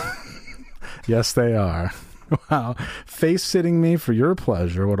 Yes, they are. Wow. Face-sitting me for your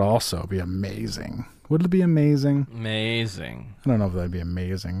pleasure would also be amazing. Would it be amazing? Amazing. I don't know if that'd be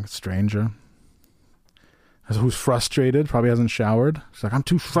amazing. Stranger. Who's frustrated, probably hasn't showered. She's like, I'm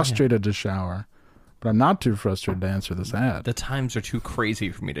too frustrated to shower. But I'm not too frustrated to answer this ad. The times are too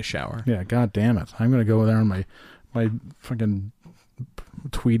crazy for me to shower. Yeah, god damn it. I'm going to go there in my fucking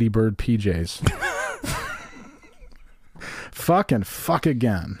Tweety Bird PJs. Fucking fuck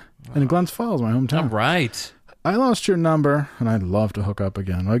again. And Glens Falls, my hometown. All right. I lost your number, and I'd love to hook up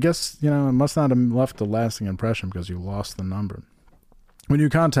again. Well, I guess, it must not have left a lasting impression because you lost the number. When you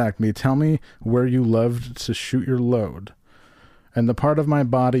contact me, tell me where you loved to shoot your load and the part of my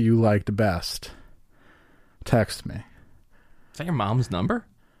body you liked best. Text me. Is that your mom's number?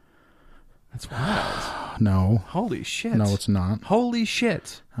 That's wild. No. Holy shit. No, it's not. Holy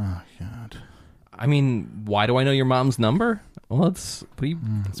shit. Oh, God. I mean, why do I know your mom's number? Well,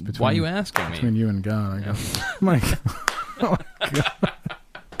 why are you asking me? Between you and God, I guess. My God.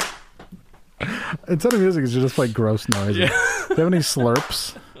 Instead of music, it's just like gross noises. Yeah. Do you have any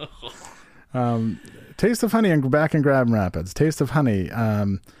slurps? Taste of Honey and back in Grand Rapids. Taste of Honey.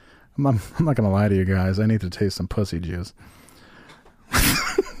 I'm not going to lie to you guys. I need to taste some pussy juice.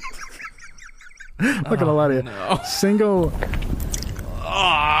 I'm not going to lie to you. No. Single...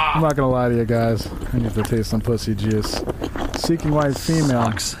 I'm not going to lie to you guys. I need to taste some pussy juice. Seeking wife female.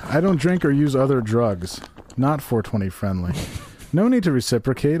 Sucks. I don't drink or use other drugs. Not 420 friendly. No need to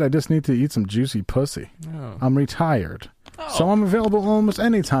reciprocate. I just need to eat some juicy pussy. Oh. I'm retired. So I'm available almost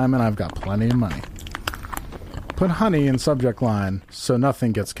any time, and I've got plenty of money. Put honey in subject line so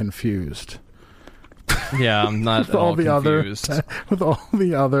nothing gets confused. Yeah, I'm not with all the confused. With all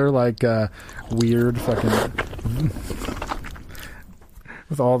the other, weird fucking...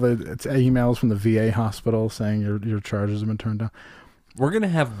 with all the emails from the VA hospital saying your charges have been turned down. We're going to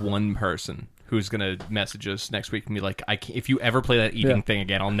have one person who's going to message us next week and be like, if you ever play that eating thing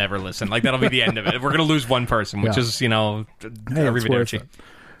again, I'll never listen. That'll be the end of it. We're going to lose one person, which is, arrivederci.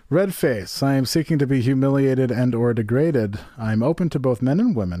 Red face. I am seeking to be humiliated and or degraded. I'm open to both men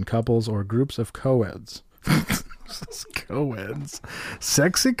and women, couples, or groups of co-eds. Co-eds.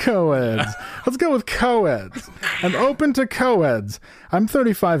 Sexy co-eds. Let's go with co-eds. I'm open to co-eds. I'm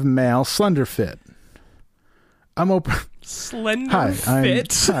 35 male, slender fit. I'm open... Slender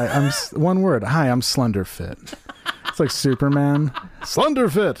fit? I'm one word. Hi, I'm slender fit. It's like Superman. Slender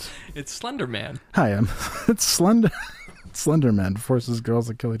fit. It's Slender Man. Hi, it's Slender... Slender Man forces girls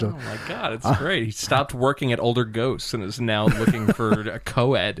to kill each other. Oh my god, it's great. He stopped working at Older Ghosts and is now looking for a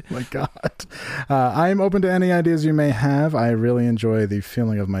co-ed. My god. I am open to any ideas you may have. I really enjoy the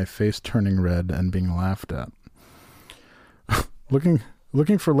feeling of my face turning red and being laughed at. Looking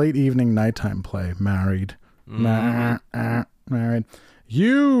for late evening nighttime play. Married. Married.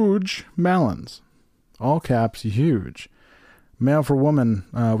 Huge melons. All caps, huge. Male for woman.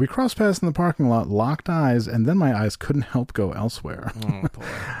 We crossed paths in the parking lot, locked eyes, and then my eyes couldn't help go elsewhere. Oh, boy.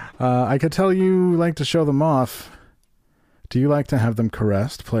 I could tell you like to show them off. Do you like to have them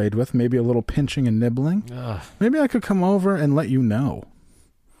caressed, played with, maybe a little pinching and nibbling? Ugh. Maybe I could come over and let you know.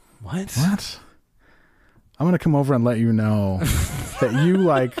 What? I'm going to come over and let you know that you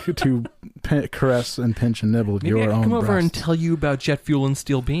like to caress and pinch and nibble maybe your I own could come over breasts. and tell you about jet fuel and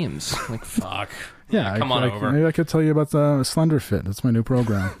steel beams. Fuck. Yeah, come on over. Maybe I could tell you about the Slender Fit. That's my new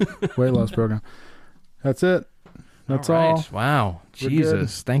program. Weight loss program. That's it. That's all. Wow. We're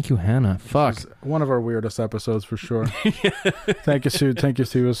Jesus. good. Thank you, Hannah. Fuck. This is one of our weirdest episodes for sure. Thank you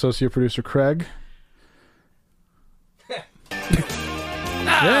to associate producer Craig. Yeah.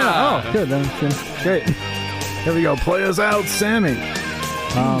 Oh, good. Great. Here we go. Play us out, Sammy.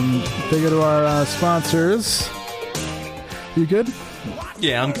 They go to our sponsors. You good?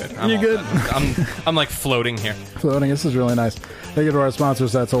 Yeah, I'm good. You good? I'm like floating here. Floating. This is really nice. They go to our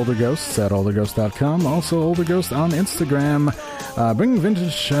sponsors. That's Older Ghosts at olderghost.com. Also, Older Ghost on Instagram. Bring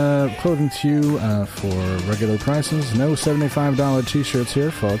vintage clothing to you for regular prices. No $75 t-shirts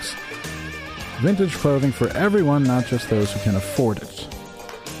here, folks. Vintage clothing for everyone, not just those who can afford it.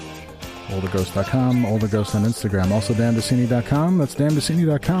 olderghost.com. Older Ghost on Instagram. Also, damnedicini.com. That's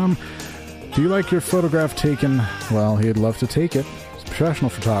damnedicini.com. Do you like your photograph taken? Well, he'd love to take it. He's a professional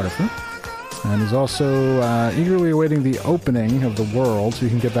photographer. And he's also eagerly awaiting the opening of the world so you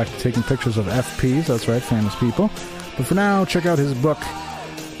can get back to taking pictures of FPs. That's right, famous people. But for now, check out his book.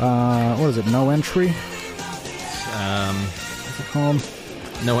 What is it? No Entry? What's it called?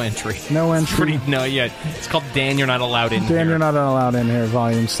 No Entry. No Entry. It's called Dan, You're Not Allowed In Here. Dan, You're Not Allowed In Here,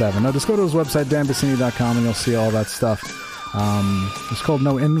 Volume 7. Now, just go to his website, danbasini.com, and you'll see all that stuff. It's called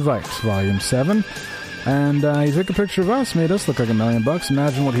No Invite, Volume 7. And he took a picture of us, made us look like $1 million.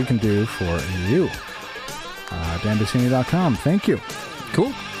 Imagine what he can do for you. danbasini.com. Thank you.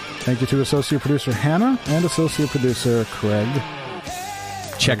 Cool. Thank you to associate producer Hannah and associate producer Craig.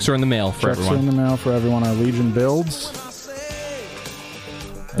 Checks are in the mail for everyone. Checks are in the mail for everyone. Our Legion builds.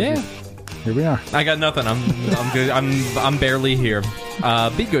 Yeah. here we are. I got nothing. I'm good. I'm barely here.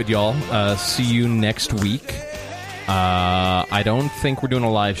 Be good, y'all. See you next week. I don't think we're doing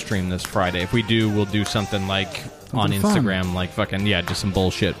a live stream this Friday. If we do, we'll do something like on Instagram, fun. Like fucking just some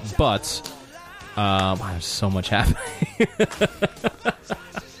bullshit. But there's so much happening.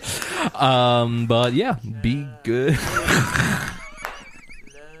 But yeah, be good.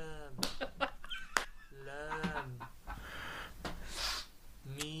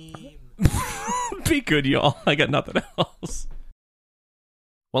 Be good, y'all. I got nothing else.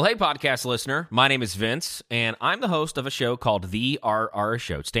 Well, hey, podcast listener. My name is Vince, and I'm the host of a show called The RR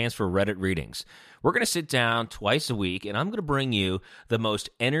Show. It stands for Reddit Readings. We're going to sit down twice a week, and I'm going to bring you the most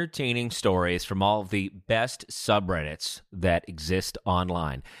entertaining stories from all of the best subreddits that exist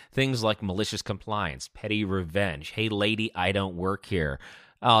online. Things like malicious compliance, petty revenge, hey, lady, I don't work here.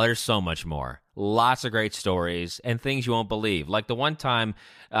 Oh, there's so much more. Lots of great stories and things you won't believe. Like the one time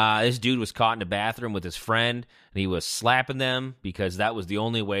this dude was caught in a bathroom with his friend, and he was slapping them because that was the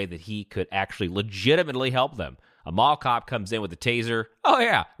only way that he could actually legitimately help them. A mall cop comes in with a taser. Oh,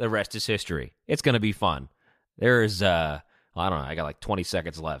 yeah, the rest is history. It's going to be fun. There's, I don't know, I got like 20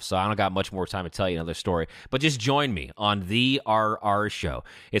 seconds left, so I don't got much more time to tell you another story. But just join me on The RR Show.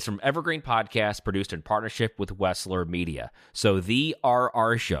 It's from Evergreen Podcast, produced in partnership with Wessler Media. So The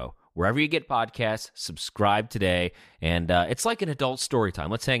RR Show, wherever you get podcasts, subscribe today. And it's like an adult story time.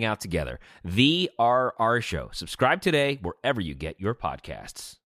 Let's hang out together. The RR Show. Subscribe today wherever you get your podcasts.